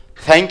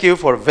 Thank you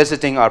for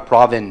visiting our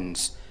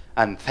province.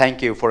 And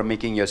thank you for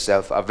making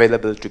yourself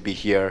available to be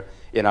here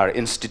in our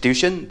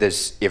institution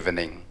this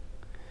evening.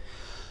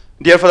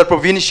 Dear Father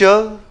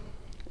Provincial,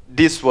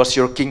 this was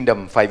your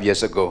kingdom 5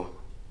 years ago.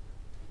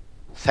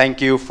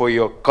 Thank you for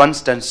your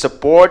constant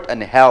support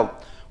and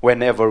help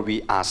whenever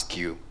we ask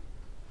you.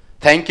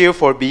 Thank you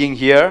for being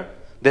here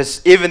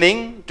this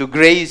evening to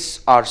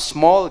grace our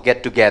small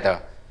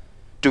get-together,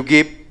 to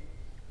give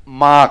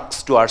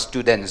marks to our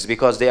students,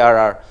 because they are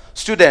our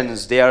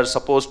students. They are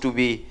supposed to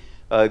be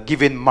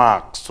given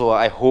marks. So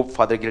I hope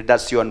Father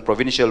Gildasio and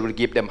Provincial will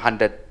give them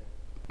 100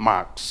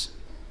 marks.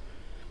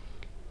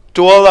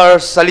 To all our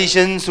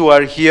Salesians who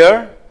are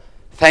here,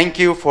 thank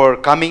you for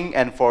coming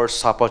and for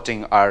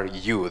supporting our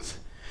youth.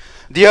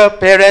 Dear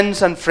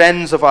parents and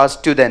friends of our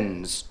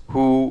students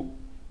who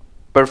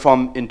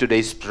perform in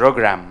today's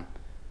program,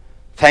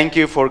 thank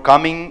you for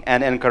coming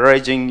and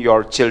encouraging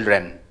your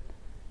children.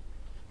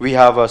 We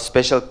have a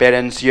special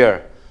parents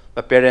here,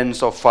 the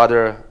parents of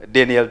Father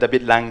Daniel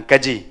David Lang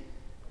Kaji.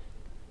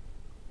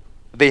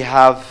 They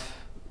have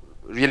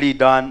really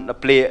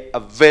play a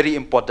very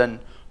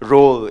important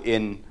role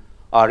in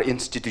our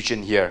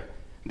institution here.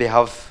 They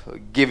have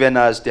given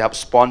us, they have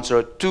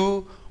sponsored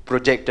 2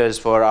 projectors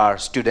for our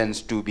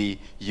students to be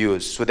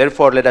used. So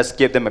therefore, let us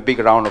give them a big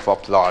round of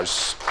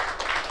applause.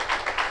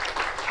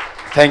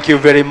 Thank you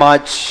very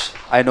much.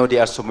 I know they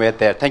are somewhere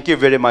there. Thank you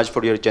very much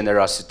for your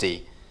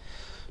generosity.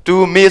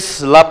 To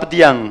Miss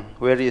Lapdiang,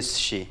 where is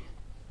she?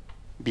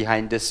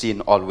 Behind the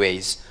scene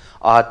always.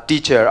 Our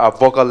teacher, our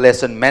vocal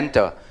lesson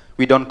mentor.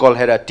 We don't call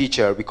her a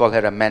teacher, we call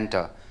her a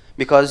mentor.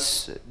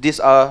 Because these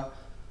are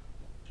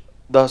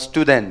the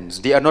students.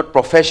 They are not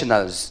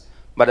professionals.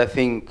 But I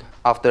think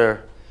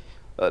after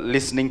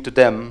listening to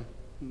them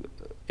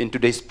in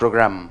today's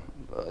program,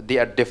 they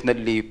are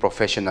definitely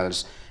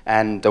professionals.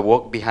 And the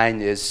work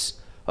behind is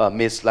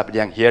Miss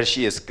Lapdiang. Here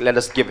she is. Let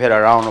us give her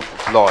a round of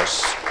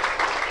applause.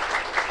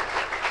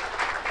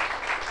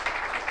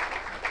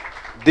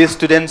 These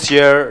students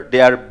here, they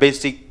are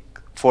basic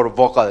for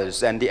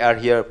vocals, and they are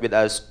here with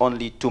us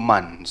only 2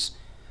 months.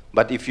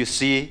 But if you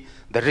see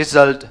the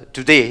result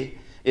today,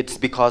 it's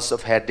because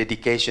of her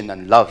dedication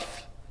and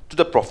love to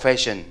the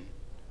profession.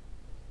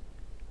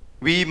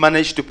 We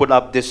managed to put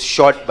up this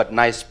short but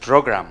nice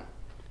program.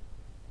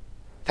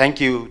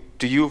 Thank you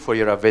to you for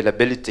your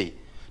availability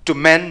to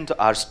mend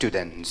our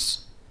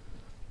students.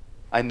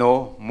 I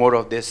know more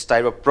of this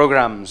type of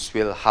programs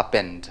will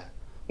happen.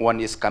 One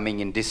is coming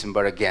in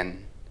December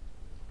again.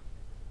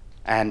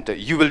 And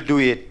you will do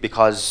it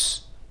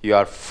because you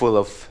are full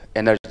of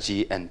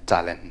energy and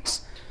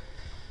talents.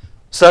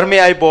 Sarme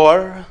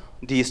Aibor,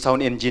 the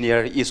sound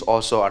engineer, is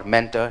also our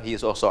mentor. He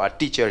is also our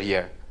teacher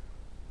here.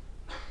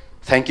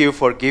 Thank you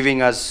for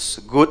giving us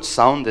good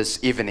sound this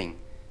evening.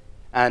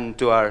 And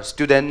to our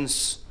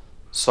students,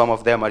 some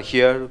of them are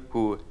here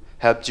who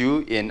helped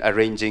you in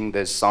arranging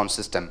this sound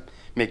system.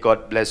 May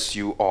God bless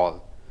you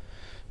all.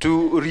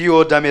 To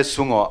Rio Dame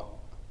Sungo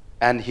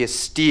and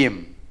his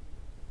team,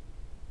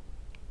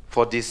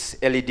 for this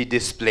LED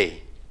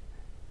display.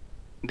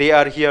 They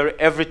are here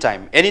every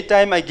time.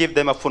 Anytime I give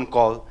them a phone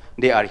call,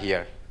 they are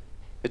here.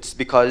 It's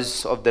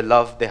because of the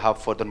love they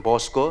have for Don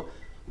Bosco,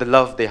 the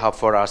love they have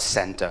for our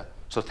center.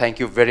 So thank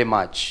you very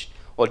much.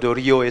 Although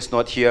Rio is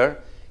not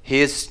here,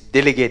 his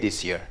delegate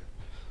is here.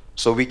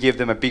 So we give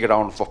them a big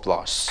round of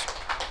applause.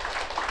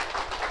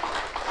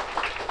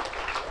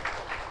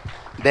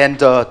 Then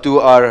to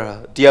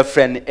our dear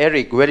friend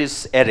Eric. Where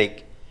is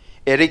Eric?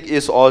 Eric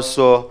is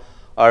also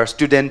our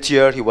student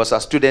here. He was a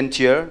student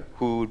here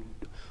who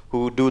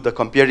do the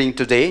comparing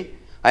today.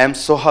 I am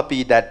so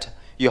happy that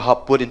you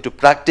have put into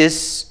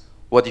practice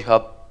what you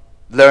have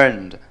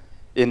learned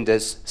in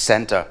this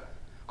center.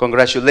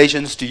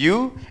 Congratulations to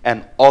you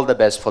and all the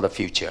best for the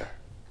future.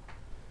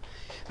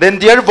 Then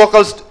dear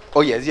vocals,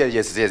 oh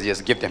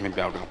yes, give them a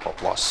round of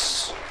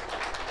applause.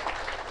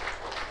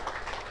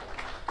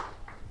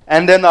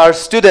 And then our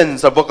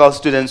students, our vocal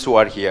students who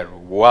are here.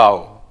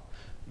 Wow,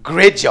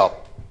 great job.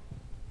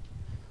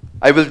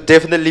 I will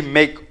definitely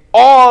make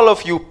all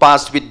of you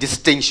pass with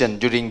distinction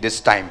during this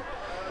time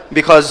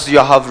because you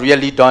have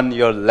really done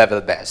your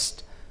level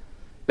best.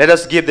 Let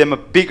us give them a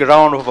big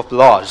round of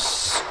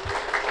applause.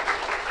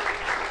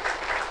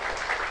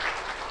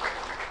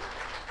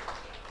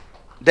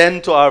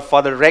 Then to our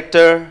Father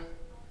Rector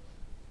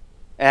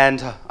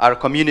and our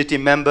community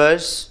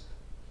members,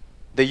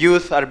 the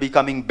youth are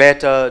becoming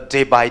better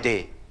day by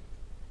day.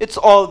 It's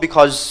all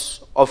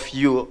because of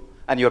you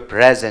and your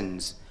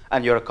presence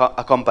and your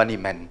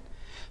accompaniment.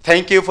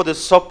 Thank you for the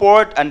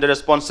support and the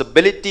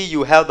responsibility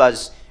you help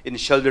us in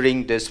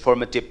shouldering this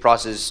formative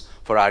process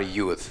for our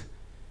youth.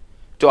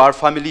 To our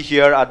family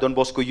here at Don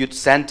Bosco Youth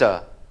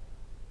Center,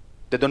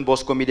 the Don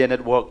Bosco Media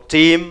Network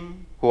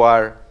team who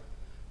are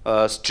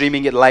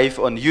streaming it live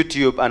on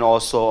YouTube and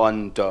also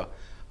on the,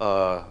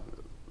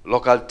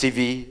 local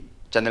TV,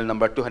 channel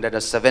number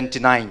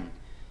 279.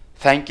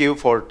 Thank you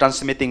for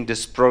transmitting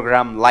this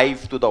program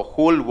live to the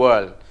whole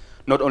world.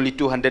 Not only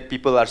 200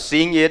 people are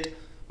seeing it,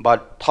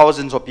 but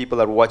thousands of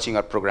people are watching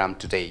our program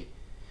today.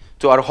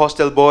 To our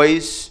hostel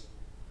boys,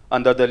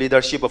 under the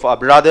leadership of our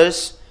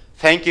brothers,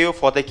 thank you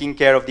for taking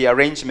care of the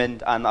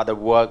arrangement and other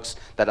works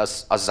that are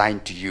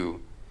assigned to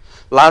you.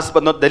 Last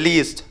but not the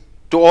least,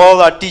 to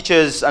all our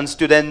teachers and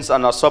students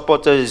and our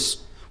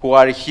supporters who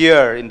are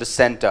here in the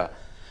center,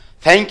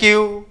 thank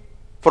you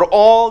for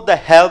all the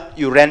help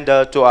you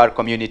render to our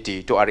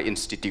community, to our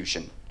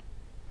institution.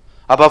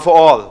 Above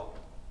all,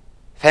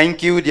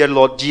 thank you, dear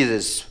Lord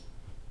Jesus,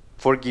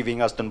 for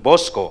giving us Don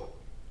Bosco,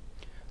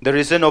 the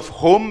reason of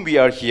whom we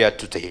are here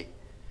today.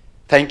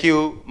 Thank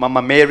you,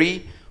 Mama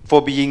Mary,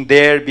 for being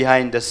there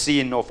behind the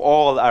scene of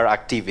all our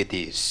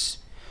activities.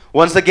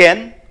 Once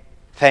again,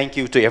 thank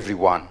you to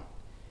everyone.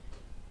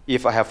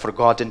 If I have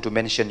forgotten to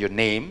mention your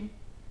name,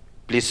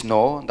 please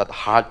know that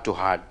heart to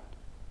heart,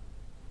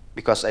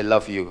 because I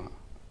love you,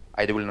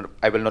 I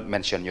will not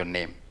mention your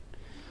name.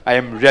 I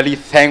am really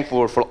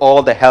thankful for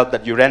all the help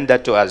that you render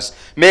to us.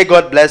 May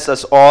God bless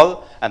us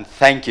all, and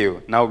thank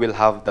you. Now we'll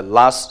have the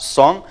last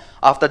song.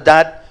 After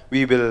that,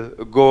 we will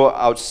go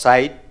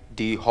outside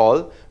the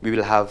hall. We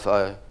will have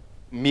a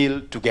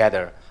meal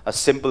together, a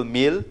simple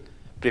meal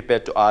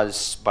prepared to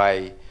us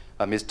by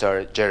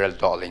Mr. Gerald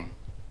Darling.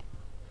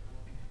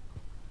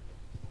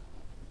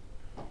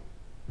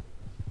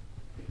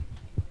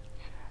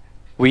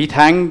 We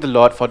thank the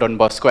Lord for Don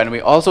Bosco, and we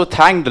also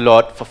thank the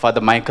Lord for Father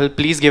Michael.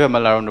 Please give him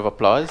a round of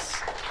applause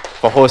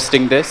for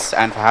hosting this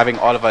and for having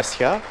all of us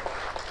here.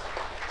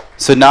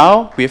 So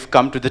now we've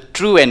come to the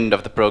true end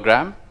of the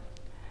program.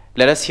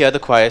 Let us hear the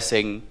choir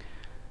sing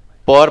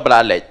Por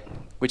Bralet,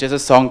 which is a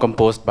song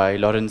composed by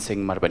Lawrence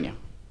Singh Marbanya.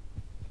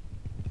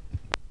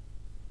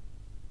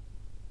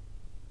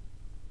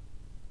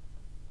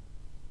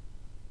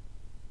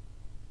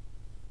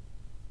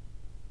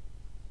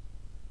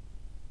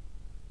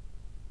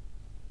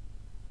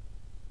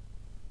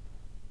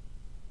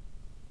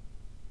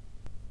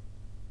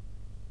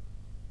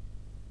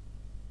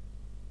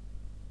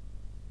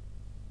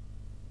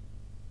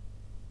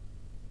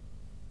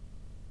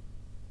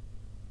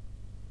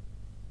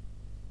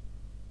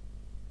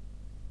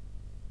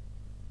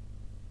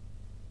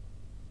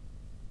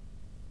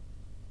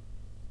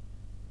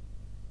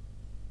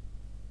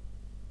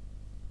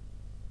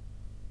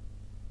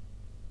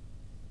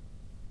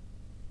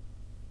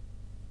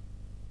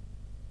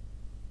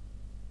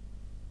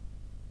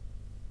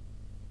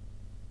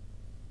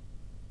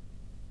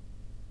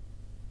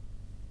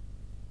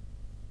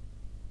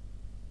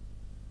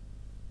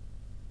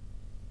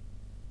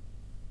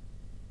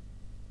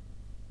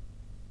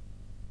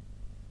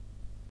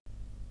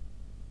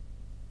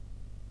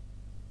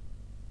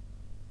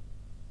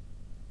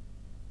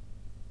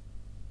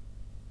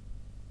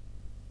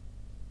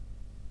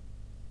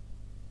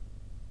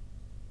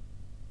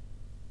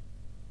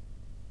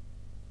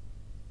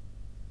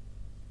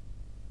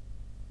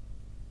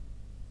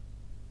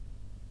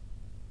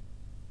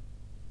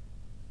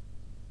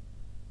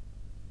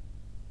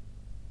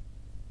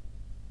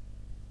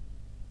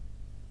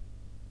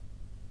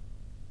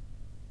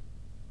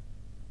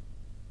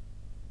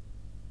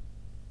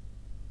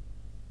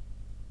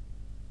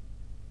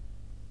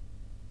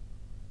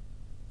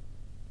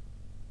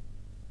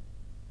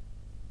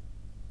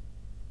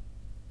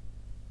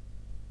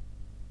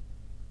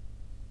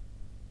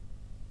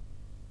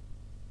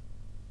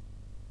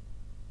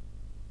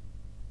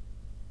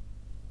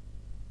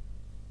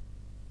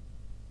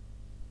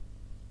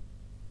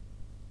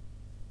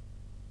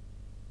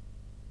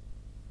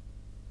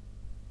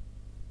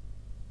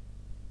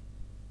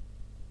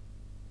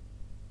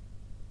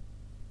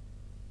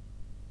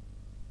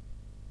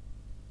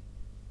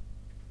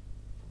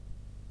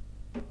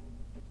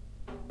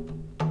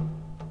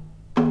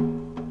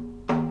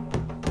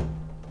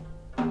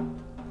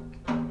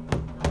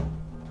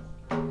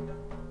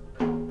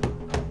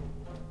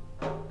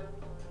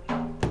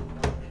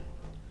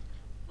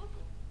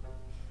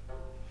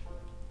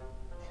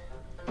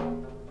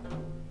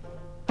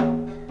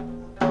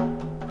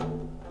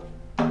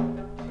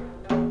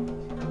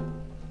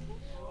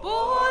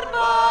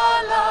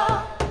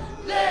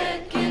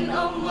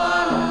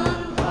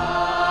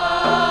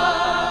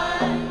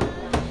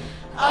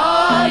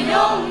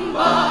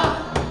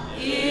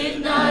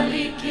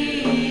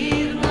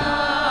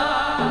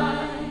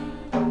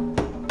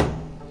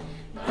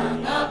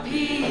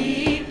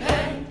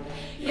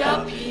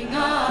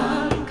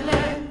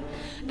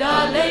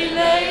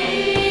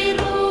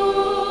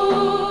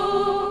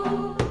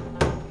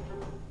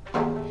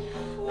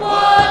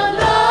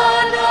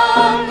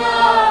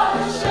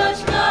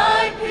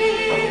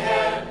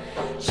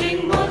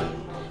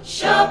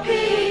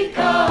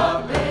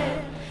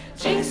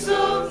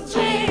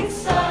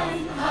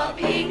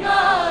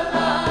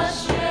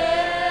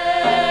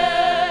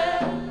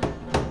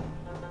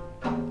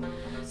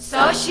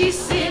 Sashi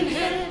sin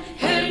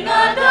hil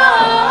ngada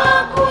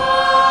kwa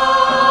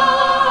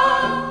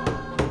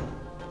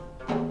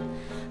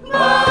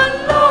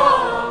Banlo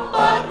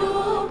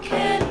baru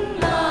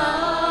kena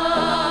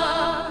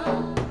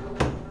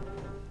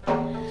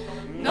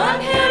Ngan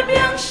her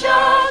biang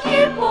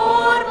shaki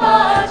por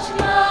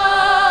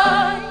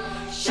bajnai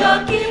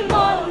Shaki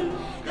mon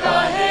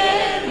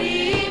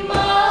kaheri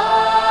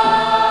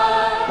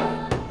mai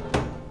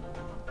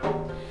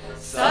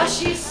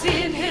Sashi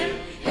sin hil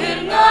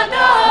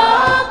ngada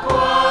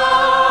kwa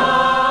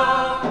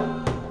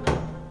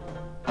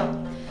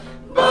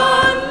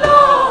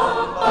Banlo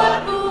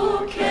baru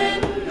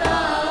kena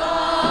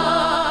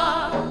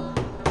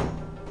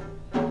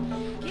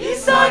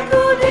Kisai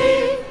kudi,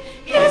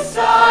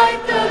 kisai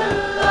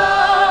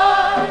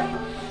telai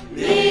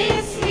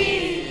Misi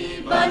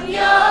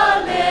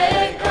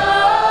banyaleka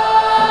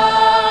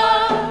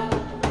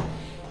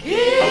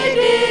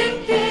Kidik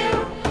tiu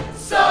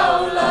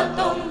saula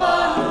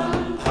tombang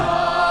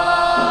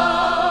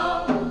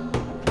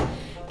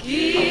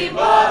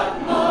Kibat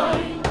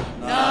moy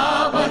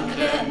naban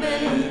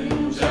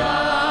klemenja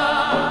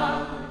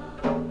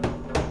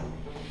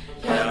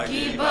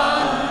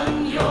Yakiban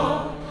yo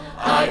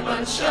ay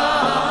ban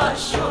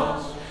shasho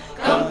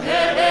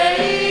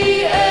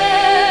Kamperei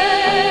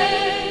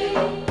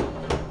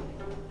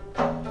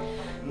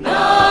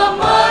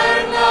Namar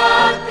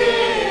ngati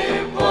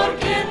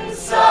porkin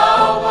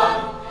sawa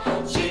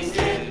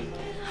Chintin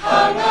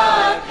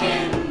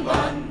hangakin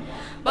ban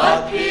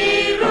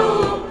Bapiru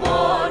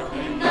por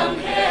nang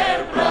her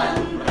bran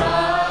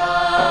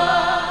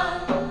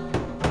bran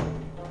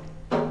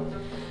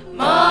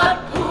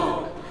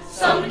Matpu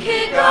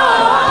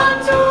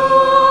samkigantu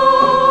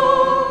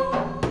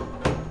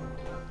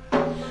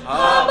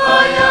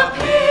Abaya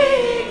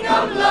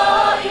pingam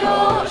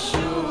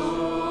layoshu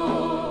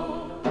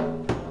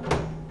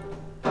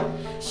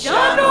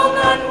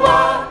Shanungan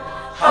wa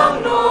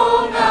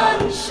hangnungan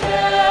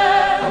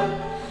shen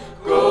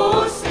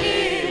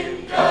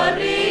Gusim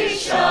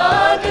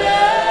karishade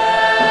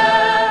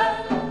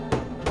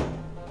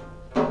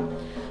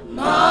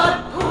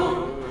Matpu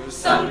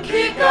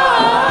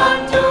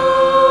samkigantu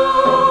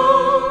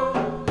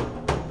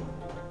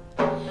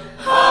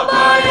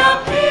Habaya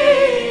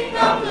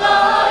pingam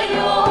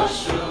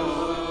layoshu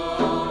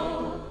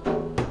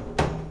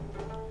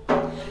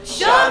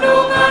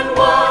Shanungan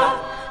wa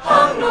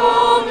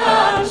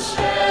hangnungan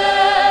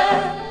shen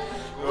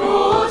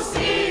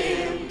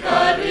Gusim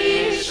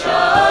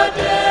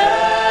karishade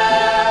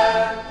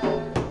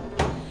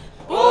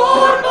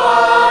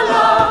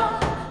Urbala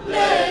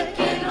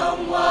lekin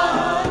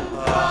ongwan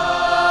pa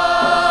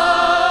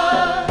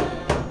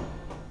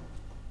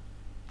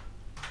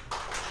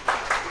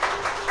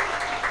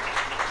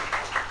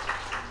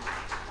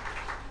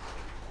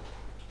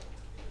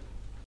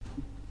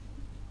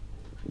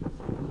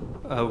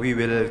We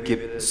will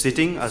keep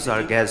sitting as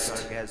our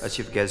guest, as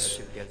chief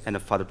guest, and the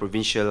Father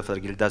Provincial, Father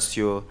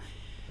Gildasio.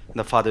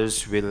 The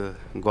fathers will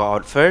go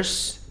out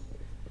first,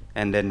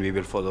 and then we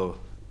will follow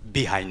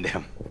behind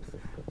them.